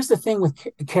 And here's the thing with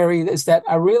Carrie is that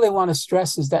I really want to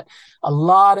stress is that a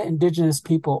lot of indigenous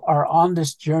people are on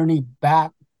this journey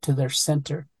back to their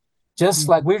center, just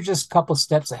like we're just a couple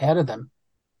steps ahead of them.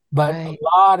 But Right. a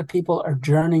lot of people are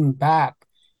journeying back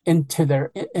into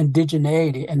their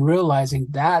indigeneity and realizing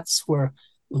that's where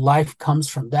life comes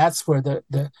from. That's where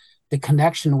the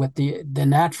connection with the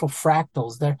natural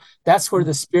fractals there. That's where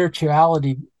the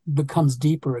spirituality becomes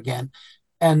deeper again.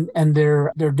 And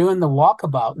they're doing the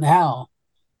walkabout now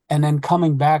and then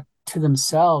coming back to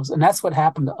themselves. And that's what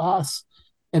happened to us.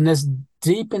 In this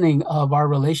deepening of our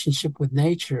relationship with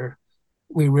nature,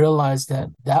 we realized that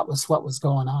that was what was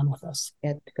going on with us.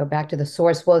 Yeah, to go back to the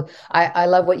source. Well, I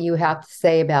love what you have to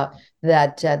say about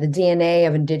that the DNA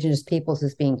of indigenous peoples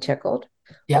is being tickled,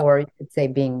 Yeah. or you could say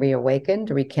being reawakened,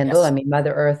 rekindled. Yes. I mean,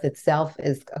 Mother Earth itself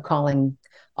is calling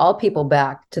all people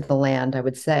back to the land, I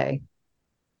would say.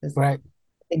 Right.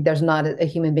 I think there's not a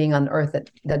human being on Earth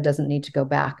that doesn't need to go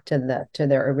back to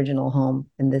their original home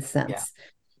in this Yeah. sense.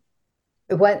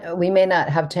 What we may not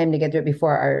have time to get to it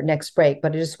before our next break,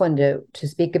 but I just wanted to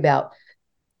speak about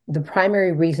the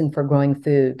primary reason for growing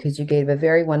food, because you gave a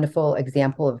very wonderful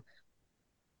example of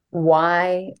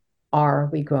why are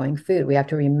we growing food. We have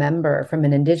to remember from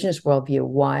an indigenous worldview,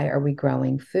 why are we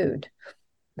growing food?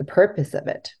 The purpose of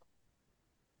it.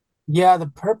 Yeah, the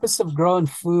purpose of growing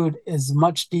food is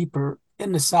much deeper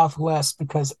in the Southwest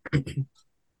because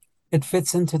it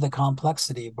fits into the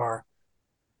complexity of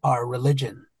our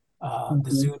religion. The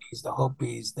Zunis, the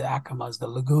Hopis, the Akamas, the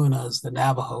Lagunas, the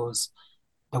Navajos,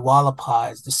 the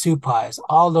Wallapais, the Supais,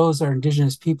 all those are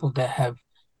indigenous people that have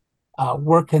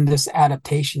worked in this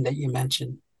adaptation that you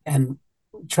mentioned. And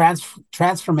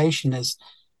transformation is,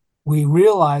 we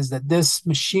realize that this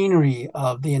machinery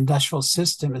of the industrial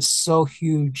system is so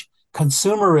huge.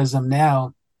 Consumerism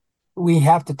now, we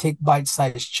have to take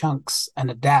bite-sized chunks and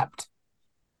adapt.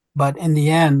 But in the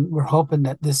end, we're hoping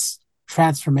that this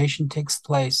transformation takes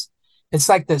place. It's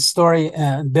like the story,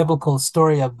 biblical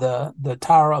story of the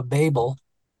Tower of Babel,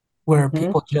 where Mm-hmm.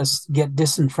 people just get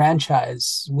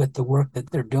disenfranchised with the work that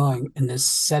they're doing in this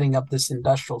setting up this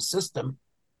industrial system,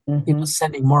 Mm-hmm.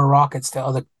 sending more rockets to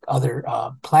other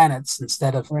planets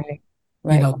instead of, Right. you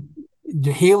Right. know,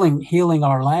 healing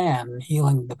our land,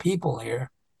 healing the people here.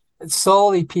 And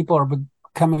slowly, people are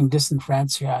becoming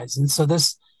disenfranchised, and so this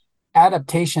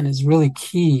adaptation is really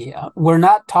key. We're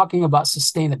not talking about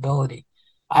sustainability.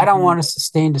 I don't Mm-hmm. want to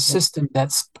sustain the system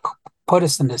that's put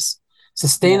us in this.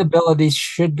 Sustainability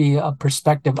should be a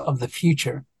perspective of the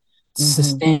future, Mm-hmm.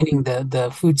 sustaining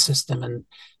the food system,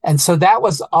 and so that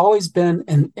was always been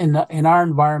in our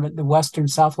environment, the Western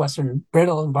Southwestern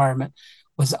brittle environment,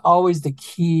 was always the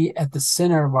key at the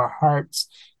center of our hearts,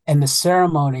 and the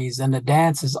ceremonies and the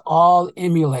dances all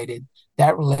emulated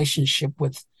that relationship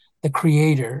with the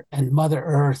creator and Mother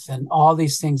Earth and all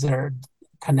these things that are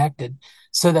connected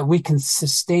so that we can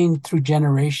sustain through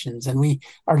generations, and we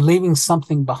are leaving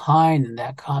something behind in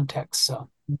that context. So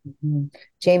Mhm.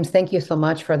 James, thank you so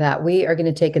much for that. We are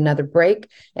going to take another break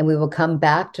and we will come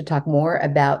back to talk more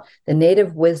about the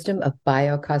native wisdom of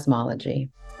biocosmology.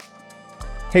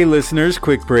 Hey listeners,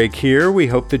 quick break here. We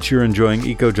hope that you're enjoying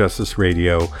Eco Justice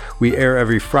Radio. We air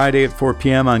every Friday at 4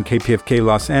 p.m. on KPFK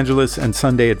Los Angeles and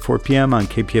Sunday at 4 p.m. on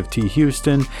KPFT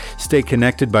Houston. Stay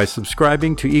connected by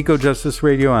subscribing to Eco Justice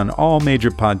Radio on all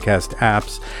major podcast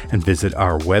apps and visit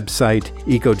our website,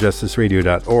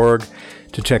 ecojusticeradio.org,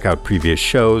 to check out previous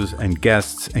shows and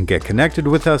guests and get connected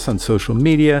with us on social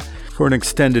media. For an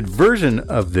extended version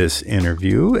of this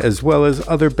interview, as well as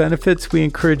other benefits, we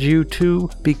encourage you to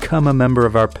become a member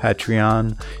of our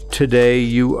Patreon. Today,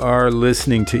 you are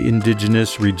listening to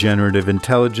Indigenous, Regenerative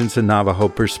Intelligence and Navajo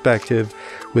Perspective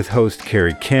with host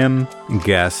Carrie Kim and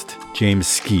guest James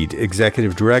Skeet,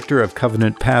 Executive Director of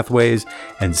Covenant Pathways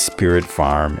and Spirit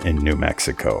Farm in New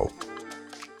Mexico.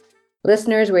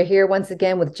 Listeners, we're here once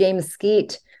again with James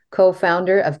Skeet,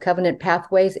 co-founder of Covenant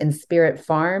Pathways and Spirit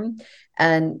Farm.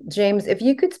 And James, if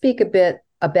you could speak a bit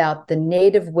about the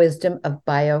native wisdom of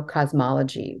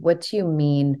biocosmology, what do you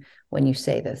mean when you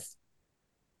say this?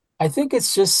 I think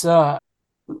it's just, let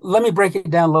me break it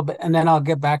down a little bit and then I'll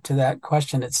get back to that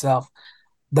question itself.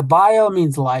 The bio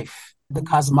means life. The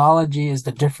cosmology is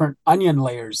the different onion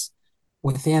layers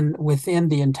within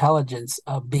the intelligence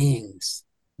of beings.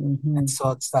 Mm-hmm. And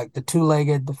so it's like the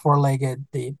two-legged, the four-legged,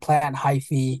 the plant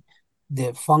hyphae,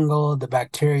 the fungal, the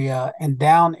bacteria, and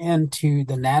down into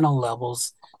the nano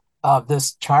levels of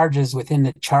this charges within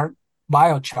the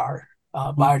biochar.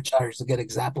 Biochar is a good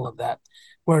example of that,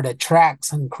 where it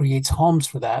attracts and creates homes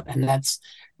for that. And that's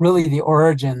really the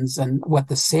origins and what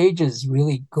the sages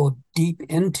really go deep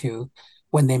into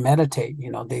when they meditate.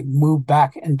 They move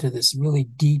back into this really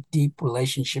deep, deep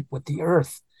relationship with the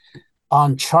earth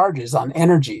on charges, on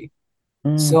energy.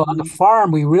 Mm-hmm. So on the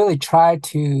farm, we really try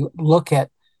to look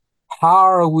at how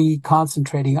are we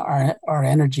concentrating our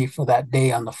energy for that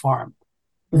day on the farm.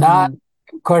 Mm-hmm. Not,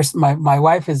 of course, my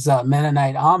wife is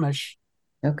Mennonite Amish.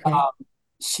 Okay.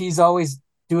 She's always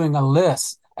doing a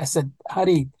list. I said,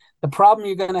 honey, the problem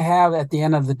you're going to have at the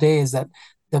end of the day is that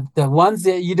the ones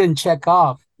that you didn't check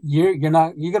off, you're going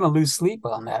to lose sleep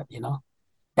on that,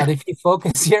 But if you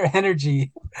focus your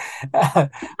energy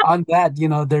on that,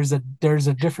 there's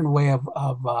a different way of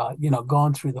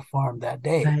going through the farm that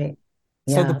day. Right.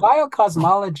 So the Yeah.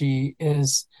 biocosmology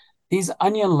is these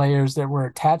onion layers that we're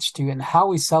attached to and how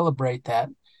we celebrate that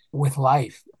with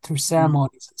life through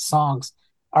ceremonies and songs.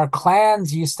 Our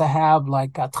clans used to have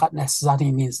like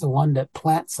Tatnesati means the one that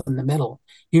plants in the middle.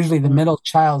 Usually the middle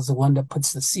child is the one that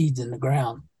puts the seeds in the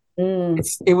ground.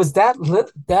 It was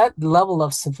that level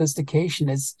of sophistication.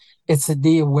 It's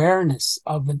the awareness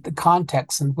of the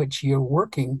context in which you're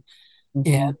working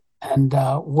in, and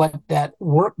what that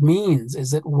work means.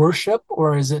 Is it worship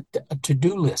or is it a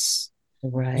to-do list?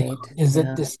 Right. Is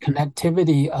it this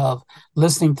connectivity of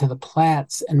listening to the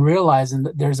plants and realizing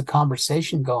that there's a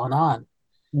conversation going on,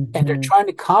 and they're trying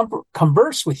to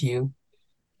converse with you?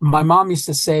 My mom used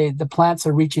to say the plants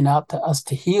are reaching out to us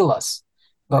to heal us,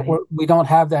 but we don't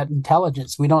have that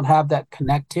intelligence. We don't have that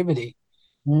connectivity.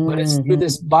 But it's through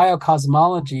this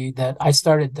biocosmology that I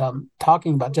started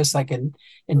talking about, just like in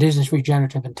Indigenous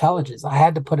Regenerative Intelligence. I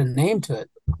had to put a name to it.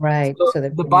 Right. So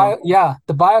the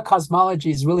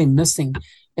biocosmology is really missing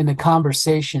in the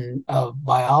conversation of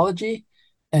biology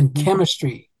and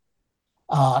chemistry.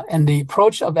 And the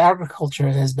approach of agriculture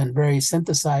has been very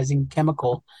synthesizing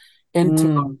chemical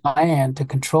into the land to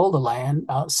control the land,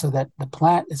 so that the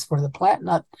plant is for the plant,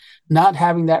 not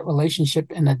having that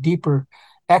relationship in a deeper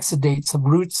exudates of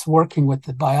roots working with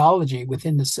the biology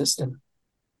within the system.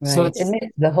 So Right. It it's,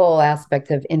 makes the whole aspect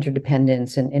of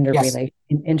interdependence and yes, interrelation,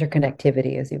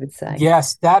 interconnectivity, as you would say.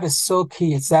 yes, that is so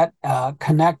key. It's that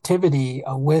connectivity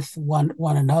with one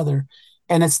another,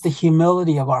 and it's the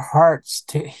humility of our hearts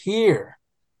to hear.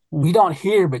 We don't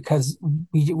hear because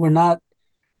we're not.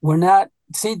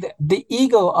 See, the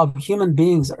ego of human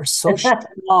beings are so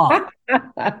strong.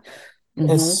 Hmm.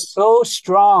 It's so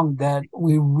strong that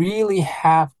we really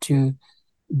have to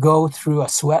go through a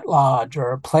sweat lodge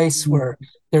or a place where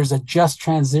there's a just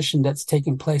transition that's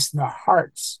taking place in our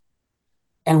hearts.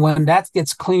 And when that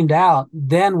gets cleaned out,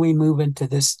 then we move into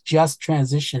this just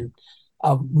transition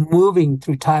of moving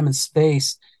through time and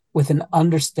space with an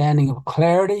understanding of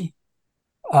clarity,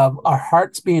 of our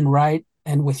hearts being right,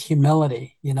 and with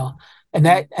humility.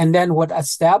 And then what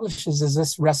establishes is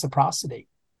this reciprocity.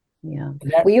 Yeah.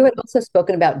 And that, Well, you had also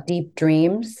spoken about deep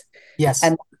dreams, yes,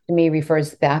 and to me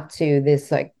refers back to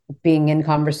this like being in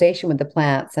conversation with the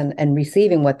plants and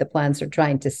receiving what the plants are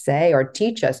trying to say or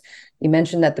teach us. You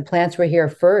mentioned that the plants were here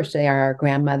first. They are our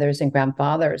grandmothers and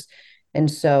grandfathers.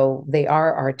 And so they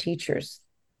are our teachers.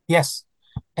 yes.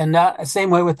 And that same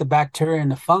way with the bacteria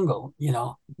and the fungal,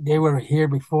 they were here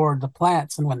before the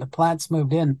plants. And when the plants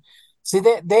moved in, see,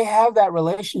 they have that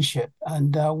relationship.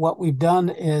 And what we've done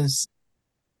is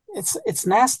it's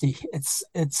nasty.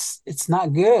 It's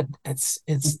not good. It's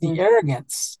the Hmm.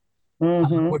 arrogance.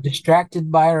 Hmm. We're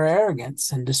distracted by our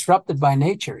arrogance and disrupted by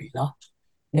nature,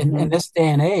 in Hmm. this day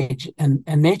and age. And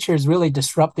nature is really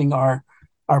disrupting our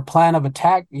plan of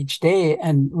attack each day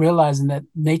and realizing that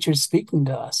nature is speaking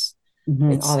to us.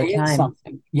 Hmm. It's All the saying time.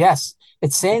 something. Yes,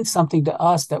 it's saying something to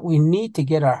us that we need to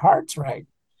get our hearts right.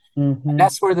 And Hmm.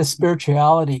 that's where the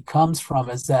spirituality comes from,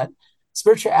 is that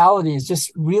spirituality is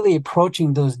just really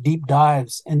approaching those deep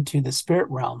dives into the spirit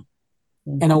realm.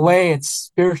 In a Hmm. way, it's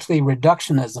spiritually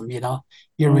reductionism.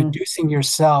 You're Hmm. reducing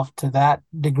yourself to that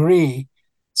degree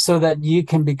so that you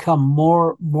can become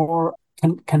more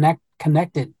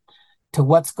connected to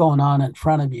what's going on in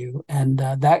front of you. And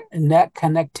that in that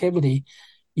connectivity,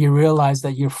 you realize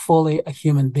that you're fully a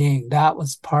human being. That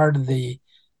was part of the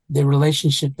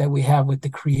relationship that we have with the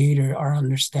creator, our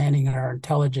understanding and our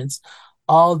intelligence.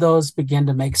 All those begin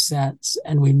to make sense.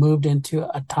 And we moved into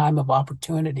a time of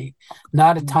opportunity,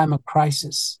 not a time of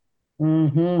crisis. Hmm.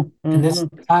 And this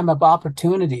Hmm. time of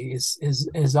opportunity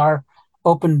is our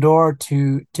open door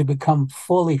to become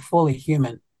fully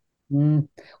human. Mm.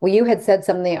 Well, you had said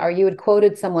something, or you had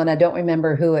quoted someone, I don't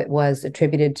remember who it was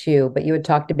attributed to, but you had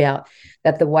talked about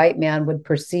that the white man would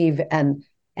perceive and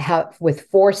have with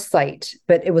foresight,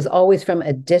 but it was always from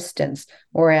a distance,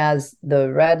 whereas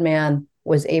the red man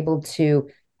was able to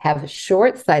have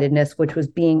short-sightedness, which was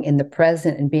being in the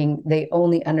present and being, they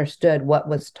only understood what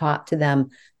was taught to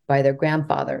them by their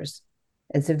grandfathers.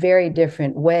 It's a very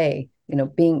different way,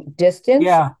 being distant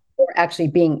Yeah. or actually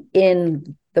being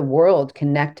in the world,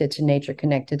 connected to nature,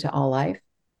 connected to all life.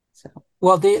 So,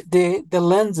 Well, the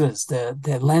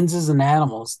lenses in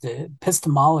animals, the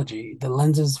epistemology, the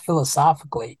lenses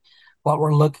philosophically, what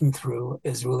we're looking through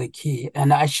is really key.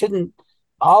 And I shouldn't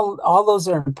all those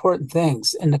are important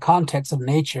things in the context of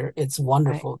nature. It's right.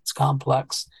 wonderful, it's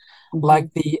complex. Mm-hmm. Like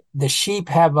the sheep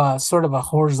have a sort of a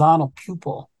horizontal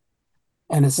pupil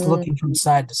and it's looking from Mm-hmm.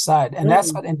 side to side. And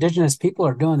that's what indigenous people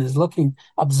are doing, is looking,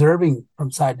 observing from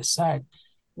side to side.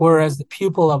 Whereas the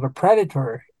pupil of a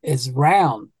predator is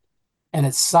round and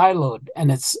it's siloed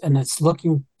and it's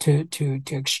looking to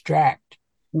extract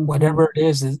Mm-hmm. whatever it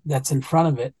is that's in front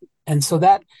of it. And so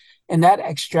that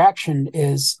extraction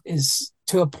is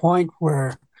to a point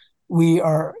where we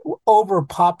are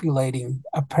overpopulating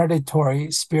a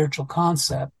predatory spiritual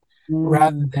concept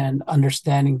rather Mm-hmm. than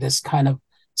understanding this kind of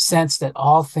sense that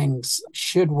all things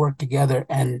should work together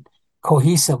and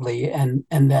cohesively,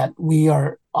 and that we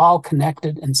are all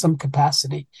connected in some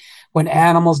capacity. When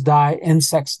animals die,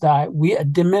 insects die,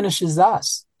 it diminishes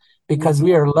us because Mm-hmm.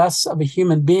 we are less of a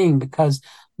human being, because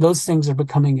those things are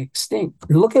becoming extinct.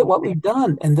 And look at what we've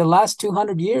done in the last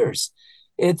 200 years.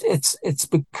 It's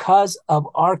because of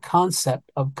our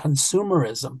concept of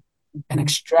consumerism and Mm-hmm.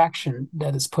 extraction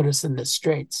that has put us in the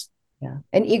straits. Yeah.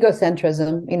 And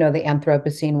egocentrism, the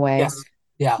Anthropocene way. Yes.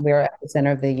 Yeah. We're at the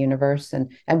center of the universe,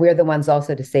 and we're the ones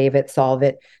also to save it, solve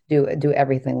it, do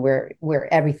everything. We're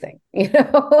everything,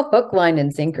 hook, line,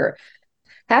 and sinker.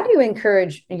 How do you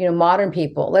encourage, modern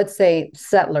people, let's say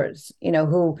settlers,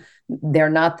 who they're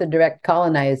not the direct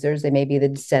colonizers, they may be the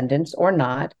descendants or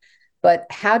not, but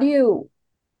how do you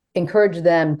encourage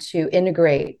them to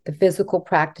integrate the physical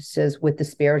practices with the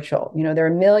spiritual? There are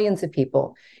millions of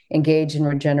people engaged in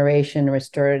regeneration and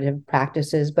restorative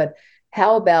practices, but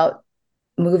how about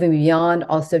moving beyond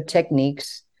also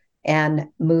techniques and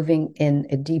moving in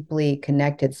a deeply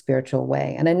connected spiritual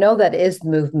way. And I know that is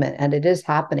movement and it is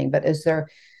happening, but is there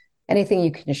anything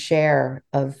you can share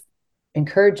of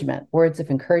encouragement, words of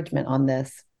encouragement on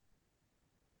this?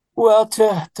 Well,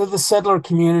 to the settler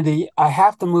community, I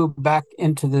have to move back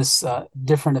into this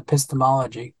different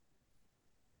epistemology.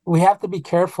 We have to be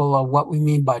careful of what we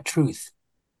mean by truth.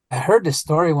 I heard this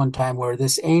story one time where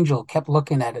this angel kept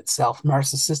looking at itself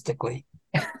narcissistically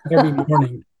every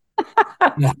morning.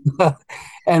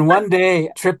 And one day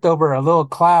tripped over a little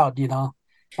cloud,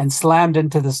 and slammed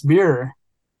into this mirror.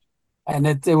 And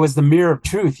it was the mirror of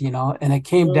truth, and it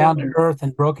came down to earth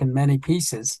and broke in many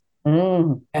pieces.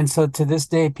 Mm. And so to this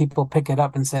day, people pick it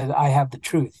up and say, I have the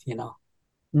truth.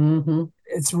 Mm-hmm.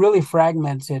 It's really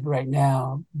fragmented right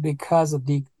now because of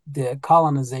the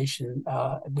colonization,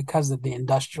 because of the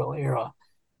industrial era,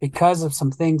 because of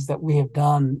some things that we have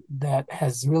done that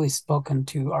has really spoken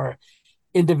to our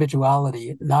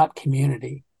individuality, not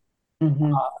community.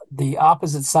 Mm-hmm. The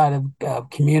opposite side of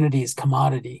community is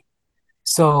commodity.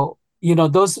 So,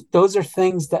 those are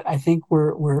things that I think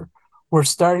we're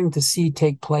starting to see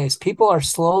take place. People are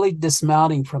slowly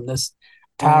dismounting from this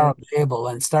Tower Right. of Babel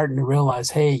and starting to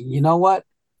realize, hey, you know what?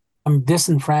 I'm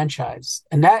disenfranchised.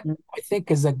 And that, I think,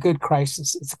 is a good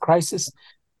crisis. It's a crisis,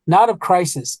 not of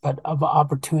crisis, but of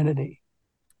opportunity.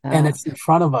 And Uh, it's in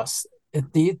front of us.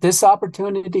 This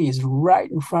opportunity is right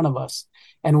in front of us,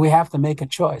 and we have to make a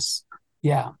choice.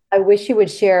 Yeah. I wish you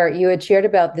would share, you had shared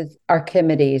about the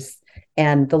Archimedes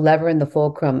and the lever and the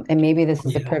fulcrum, and maybe this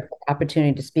is a Yeah. perfect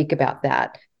opportunity to speak about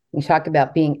that. You talk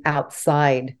about being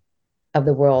outside of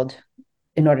the world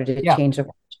in order to Yeah. change the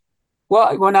world.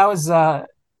 Well, when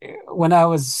I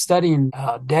was studying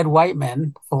dead white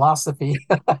men philosophy,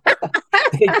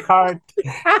 Descartes,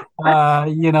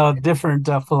 different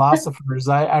philosophers,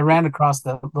 I ran across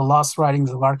the lost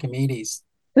writings of Archimedes.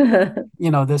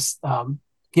 This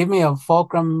give me a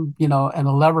fulcrum, and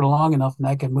a lever long enough, and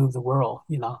I can move the world.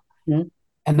 Mhm.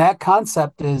 And that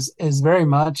concept is very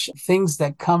much things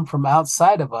that come from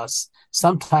outside of us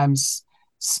sometimes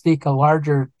speak a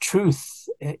larger truth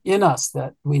in us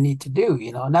that we need to do.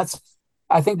 And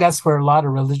I think that's where a lot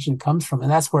of religion comes from, and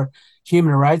that's where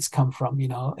human rights come from,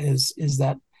 is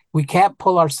that we can't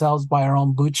pull ourselves by our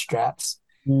own bootstraps.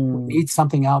 We Mm. need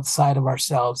something outside of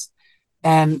ourselves.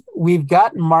 And we've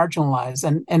gotten marginalized.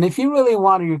 And if you really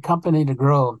want your company to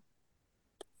grow,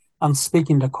 I'm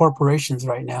speaking to corporations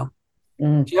right now,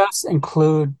 Mm. just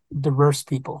include diverse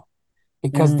people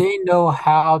because Mm. they know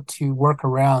how to work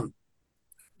around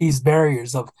these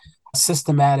barriers of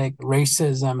systematic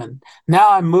racism. And now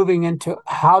I'm moving into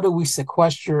how do we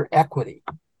sequester equity?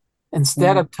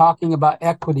 Instead Mm. of talking about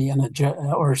equity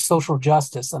or social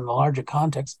justice in the larger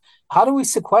context, how do we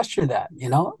sequester that?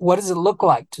 What does it look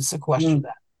like to sequester Mm.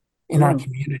 that in our Mm.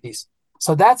 communities?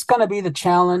 So that's going to be the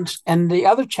challenge. And the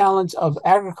other challenge of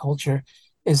agriculture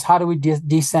is how do we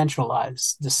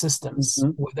decentralize the systems,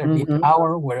 Mhm. whether it be Mhm.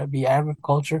 power, whether it be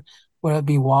agriculture, whether it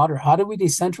be water? How do we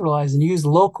decentralize and use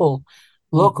Mhm.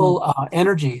 local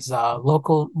energies,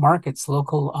 local markets,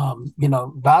 local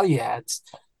value adds,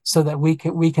 so that we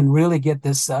can really get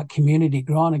this community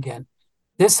growing again.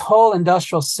 This whole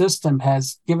industrial system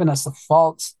has given us a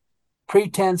false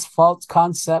pretense, false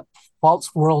concept, false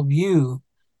worldview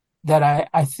that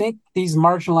I think these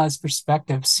marginalized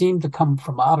perspectives seem to come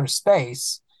from outer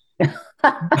space,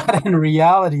 but in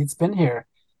reality, it's been here.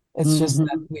 It's just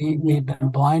that Mhm. we've been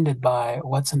blinded by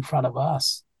what's in front of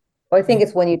us. Well, I think Yeah.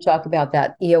 it's when you talk about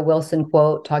that E.O. Wilson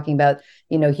quote talking about,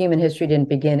 human history didn't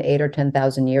begin 8 or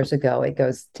 10,000 years ago. It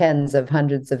goes tens of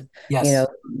hundreds of, Yes.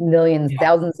 millions, Yeah.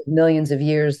 thousands of millions of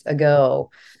years ago.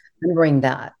 Remembering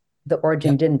that the Yeah.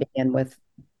 origin didn't begin with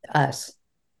us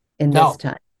in this No.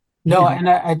 time. No, and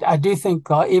I do think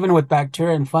even with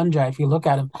bacteria and fungi, if you look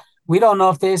at them, we don't know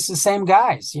if they're the same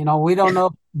guys. We don't know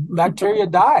if bacteria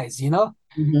dies. Uh,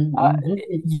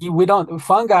 Mhm. we don't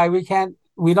fungi.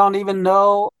 We don't even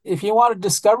know if you want to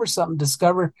discover something.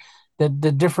 Discover the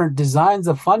different designs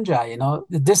of fungi.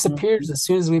 It disappears Mhm. as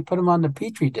soon as we put them on the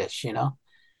petri dish.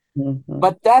 Mhm.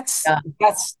 But that's Yeah.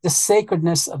 that's the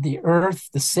sacredness of the earth,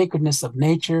 the sacredness of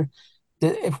nature.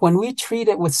 If when we treat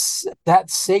it with that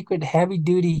sacred, heavy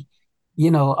duty,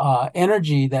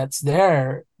 energy that's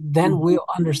there, then Mhm. we'll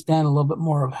understand a little bit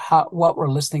more of what we're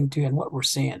listening to and what we're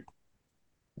seeing.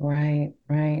 Right,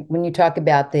 right. When you talk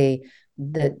about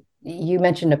you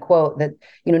mentioned a quote that,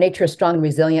 nature is strong and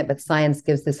resilient, but science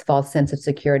gives this false sense of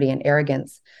security and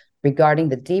arrogance regarding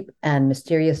the deep and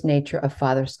mysterious nature of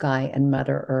Father Sky and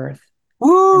Mother Earth. And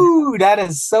Woo! That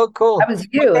is so that cool. was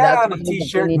Put you. that That's on a what we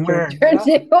t-shirt and need to wear return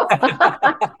it.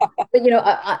 to. But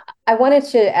I wanted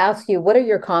to ask you, what are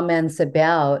your comments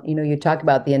about, you talk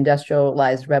about the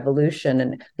industrialized revolution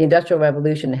and the industrial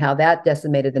revolution, how that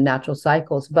decimated the natural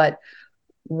cycles. But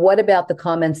what about the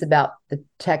comments about the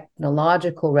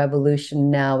technological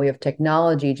revolution now? We have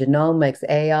technology, genomics,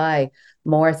 AI,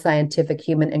 more scientific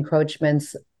human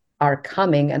encroachments are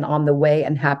coming and on the way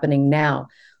and happening now.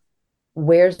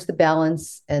 Where's the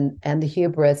balance and the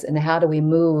hubris, and how do we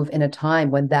move in a time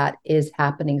when that is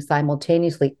happening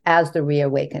simultaneously as the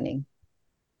reawakening?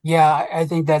 Yeah, I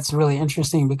think that's really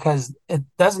interesting because it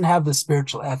doesn't have the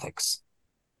spiritual ethics.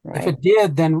 If Right, it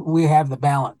did, then we have the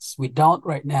balance. We don't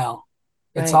right now.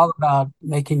 It's right. all about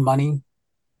making money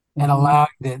and Mm-hmm,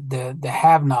 allowing the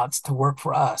have-nots to work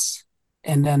for us.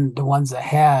 And then the ones that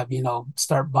have,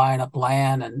 start buying up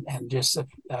land and just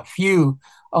a few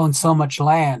own so much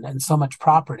land and so much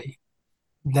property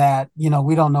that,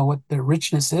 we don't know what the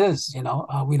richness is,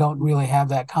 we don't really have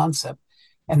that concept.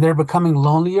 And they're becoming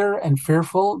lonelier and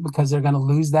fearful because they're going to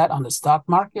lose that on the stock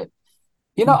market.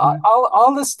 mm-hmm.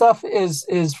 All this stuff is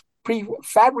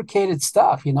prefabricated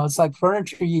stuff. It's like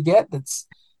furniture you get that's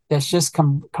just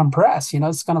compressed.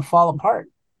 It's going to fall apart.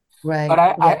 But Right.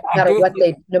 I, Yeah. I, I do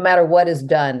think, No matter what is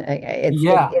done,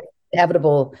 yeah, it's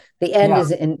inevitable. The end yeah,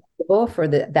 is inevitable for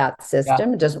that yeah.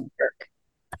 system. It doesn't work.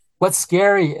 What's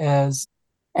scary is,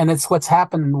 and it's what's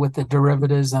happened with the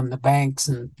derivatives and the banks.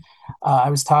 And I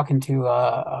was talking to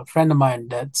a friend of mine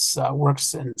that's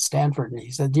works in Stanford, and he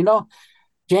said,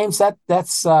 James,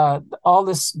 that's all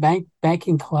this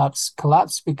banking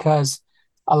collapsed because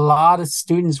a lot of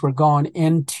students were going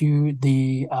into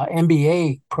the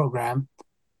MBA program,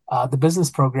 the business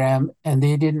program, and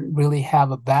they didn't really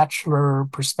have a bachelor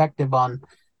perspective on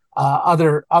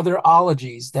other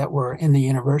ologies that were in the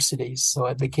universities. So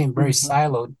it became very Mm-hmm.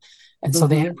 siloed. And so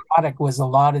the end Mm-hmm. product was a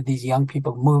lot of these young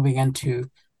people moving into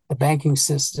the banking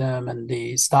system and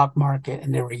the stock market,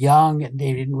 and they were young and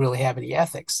they didn't really have any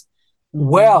ethics. Mm-hmm.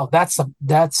 Well,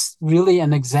 that's really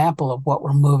an example of what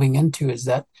we're moving into, is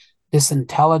that this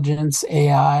intelligence,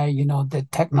 AI, the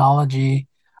technology,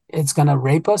 it's going to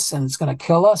rape us and it's going to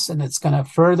kill us and it's going to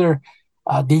further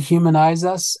dehumanize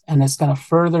us, and it's going to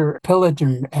further pillage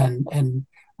and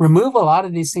remove a lot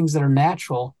of these things that are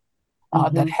natural,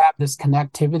 that Mm-hmm. have this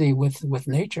connectivity with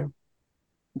nature.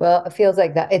 Well, it feels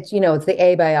like that. It's the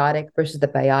abiotic versus the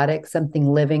biotic, something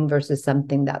living versus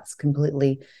something that's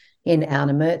completely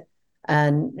inanimate.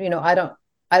 And,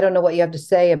 I don't know what you have to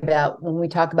say about when we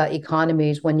talk about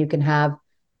economies, when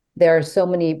there are so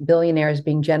many billionaires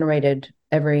being generated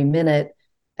every minute.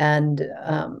 And,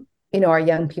 our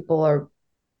young people are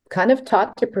kind of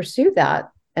taught to pursue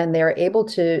that, and they're able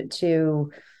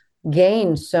to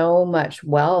gain so much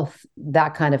wealth,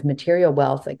 that kind of material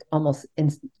wealth, like almost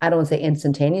I don't want to say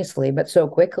instantaneously, but so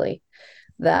quickly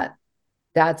that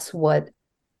that's what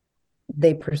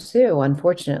they pursue,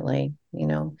 unfortunately.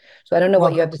 So I don't know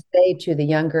what Well, you have to say to the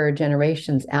younger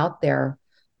generations out there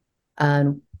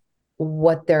on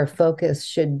what their focus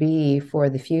should be for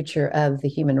the future of the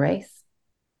human race.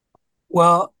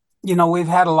 well, we've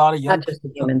had a lot of young Not just the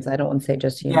people. humans. I don't want to say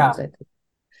just Yeah. humans. I think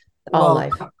all Well,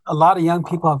 life. a lot of young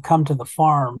people have come to the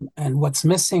farm, and what's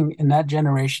missing in that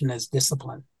generation is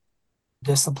discipline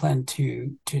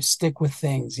to stick with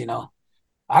things.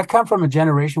 I come from a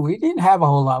generation we didn't have a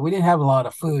whole lot. We didn't have a lot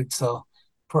of food, so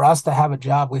for us to have a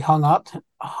job, we hung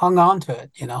on to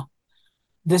it.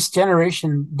 This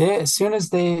generation, as soon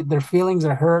as their feelings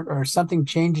are hurt or something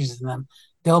changes in them,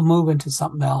 they'll move into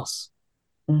something else.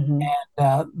 Mm-hmm.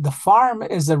 The farm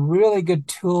is a really good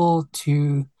tool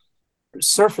to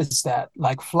surface that,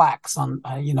 like flax on,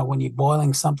 when you're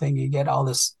boiling something, you get all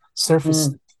this surface.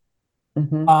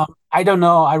 Mm-hmm. I don't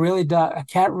know. I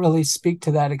can't really speak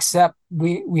to that, except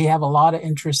we have a lot of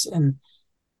interest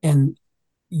in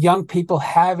young people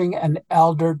having an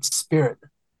elder spirit.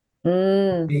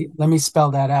 Mm-hmm. Let me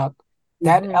spell that out.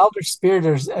 That Mm-hmm. elder spirit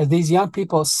are these young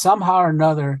people, somehow or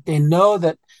another, they know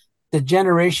that the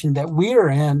generation that we are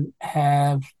in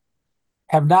have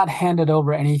not handed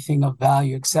over anything of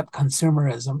value except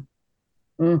consumerism.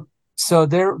 Mm-hmm. So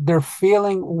they're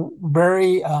feeling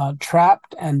very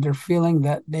trapped, and they're feeling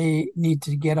that they need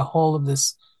to get a hold of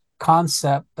this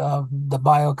concept of the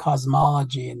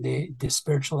biocosmology and the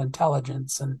spiritual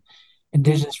intelligence and Mm-hmm.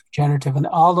 indigenous regenerative, and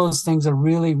all those things are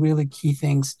really, really key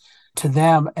things to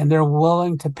them, and they're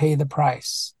willing to pay the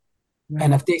price.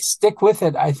 And Right. if they stick with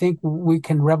it, I think we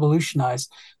can revolutionize.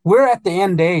 We're at the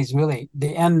end days, really.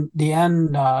 The end.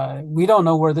 We don't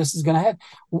know where this is going to head.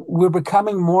 We're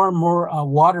becoming more and more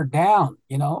watered down.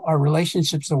 Our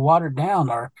relationships are watered down.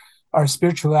 Our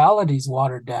spirituality is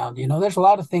watered down. There's a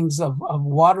lot of things of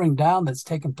watering down that's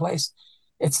taken place.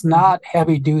 It's not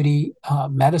heavy duty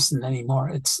medicine anymore.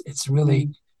 It's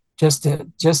really just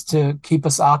to keep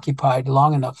us occupied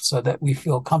long enough so that we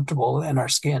feel comfortable in our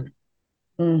skin.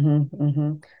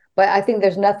 But I think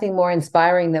there's nothing more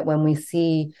inspiring that when we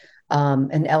see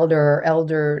an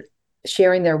elder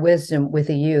sharing their wisdom with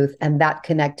a youth, and that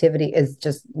connectivity is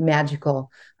just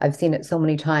magical. I've seen it so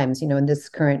many times, in this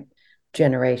current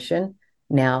generation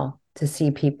now, to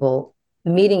see people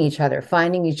meeting each other,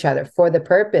 finding each other for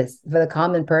the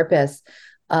common purpose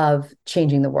of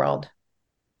changing the world.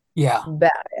 Yeah,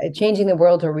 Changing the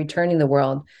world or returning the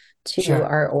world to sure.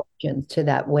 our origins, to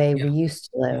that way Yeah, we used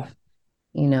to yeah. live.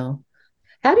 you know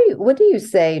what do you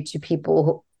say to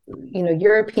people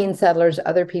European settlers,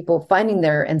 other people finding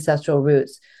their ancestral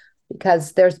roots,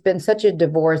 because there's been such a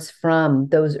divorce from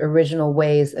those original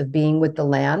ways of being with the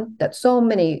land, that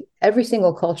every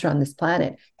single culture on this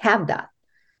planet have that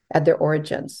at their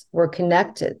origins. We're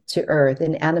connected to earth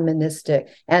in animistic,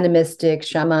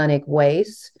 shamanic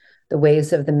ways, the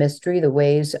ways of the mystery, the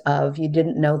ways of, you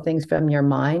didn't know things from your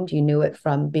mind, you knew it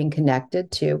from being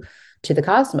connected to the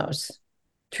cosmos,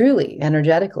 truly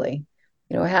energetically.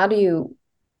 How do you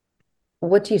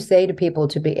what do you say to people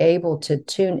to be able to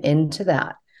tune into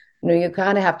that? You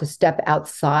kind of have to step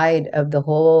outside of the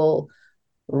whole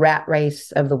rat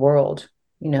race of the world,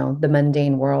 the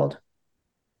mundane world.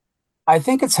 I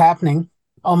think it's happening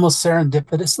almost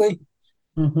serendipitously.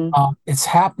 It's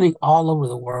happening all over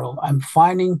the world. I'm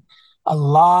finding a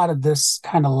lot of this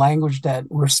kind of language that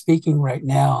we're speaking right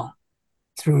now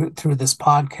through this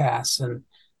podcast and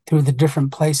through the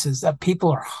different places, that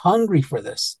people are hungry for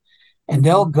this, and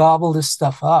they'll gobble this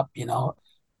stuff up.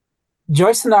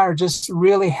 Joyce and I are just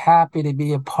really happy to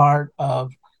be a part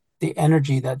of the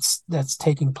energy that's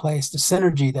taking place, the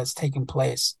synergy that's taking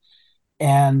place.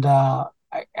 And I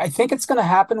think it's going to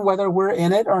happen whether we're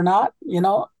in it or not.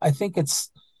 I think it's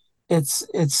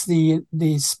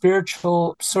the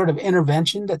spiritual sort of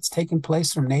intervention that's taking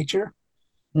place from nature,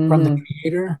 from the Mm-hmm.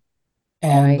 creator.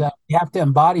 And Right. you have to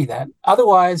embody that.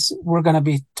 Otherwise, we're going to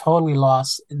be totally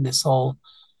lost in this whole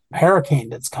hurricane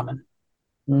that's coming.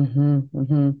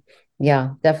 Yeah,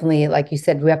 definitely. Like you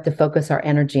said, we have to focus our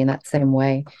energy in that same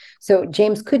way. So,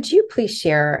 James, could you please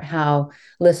share how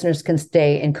listeners can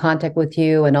stay in contact with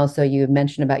you? And also, you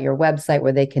mentioned about your website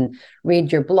where they can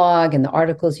read your blog and the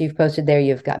articles you've posted there.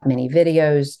 You've got many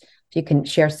videos. If you can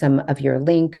share some of your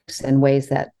links and ways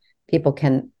that people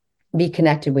can be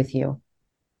connected with you.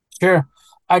 Sure.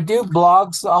 I do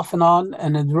blogs off and on,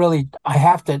 and I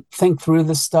have to think through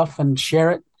this stuff and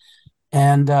share it.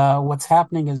 And what's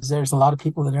happening is there's a lot of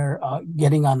people that are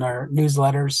getting on our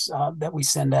newsletters that we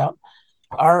send out.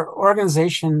 Our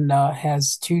organization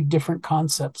has two different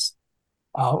concepts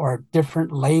or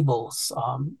different labels.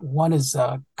 One is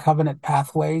Covenant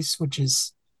Pathways, which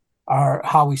is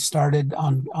how we started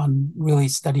on really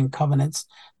studying covenants.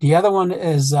 The other one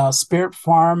is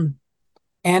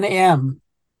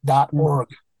spiritfarmnm.org,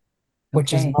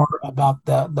 which is Okay. more about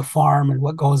the farm and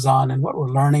what goes on and what we're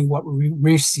learning, what we're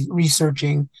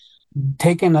researching,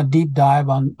 taking a deep dive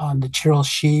on the Chirrell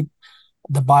sheep,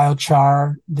 the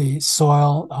biochar, the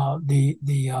soil, the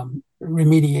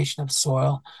remediation of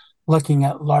soil, looking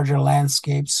at larger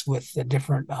landscapes with the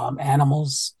different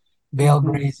animals, bale Mhm.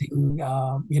 grazing,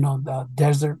 the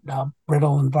desert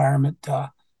brittle environment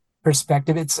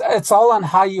perspective. It's all on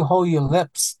how you hold your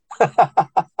lips.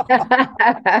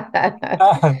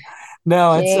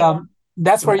 No, it's James,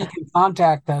 that's where you yeah. can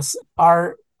contact us.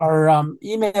 Our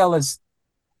email is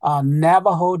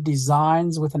Navajo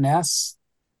Designs with an S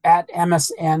at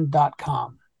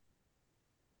msn.com.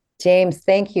 James,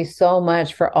 thank you so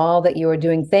much for all that you are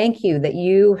doing. Thank you that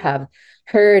you have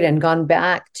heard and gone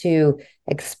back to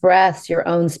express your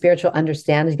own spiritual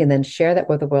understanding and then share that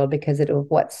with the world, because it is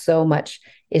what so much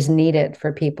is needed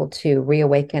for people to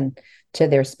reawaken to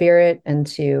their spirit and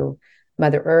to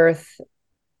Mother Earth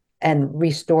and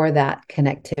restore that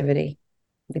connectivity.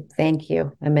 Thank you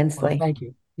Well, immensely. thank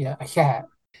you. Yeah.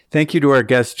 Thank you to our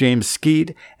guest, James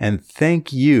Skeet, and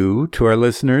thank you to our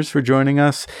listeners for joining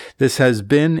us. This has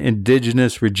been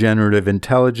Indigenous Regenerative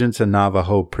Intelligence, a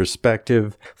Navajo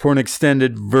Perspective. For an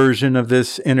extended version of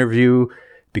this interview,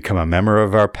 become a member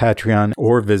of our Patreon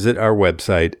or visit our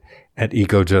website at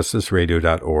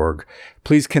ecojusticeradio.org.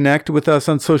 Please connect with us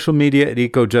on social media at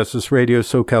EcoJustice Radio,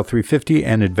 SoCal350,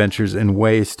 and Adventures in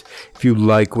Waste. If you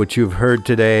like what you've heard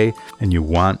today and you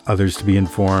want others to be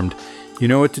informed, you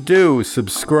know what to do.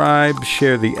 Subscribe,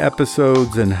 share the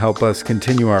episodes, and help us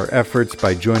continue our efforts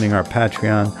by joining our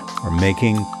Patreon or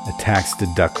making a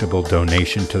tax-deductible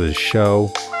donation to the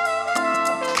show.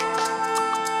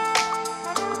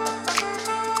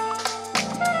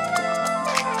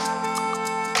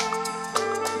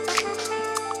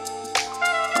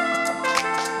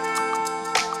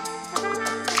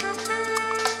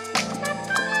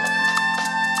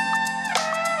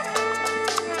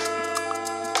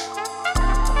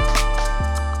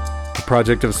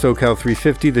 project of SoCal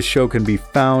 350. The show can be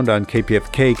found on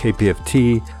KPFK,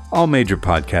 KPFT, all major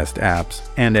podcast apps,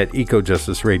 and at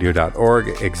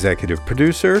ecojusticeradio.org. Executive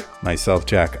producer, myself,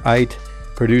 Jack Eit.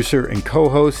 Producer and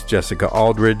co-host, Jessica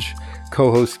Aldridge.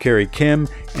 Co-host, Carrie Kim.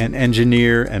 And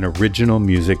engineer and original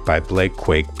music by Blake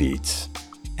Quake Beats.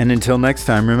 And until next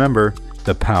time, remember,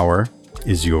 the power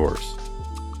is yours.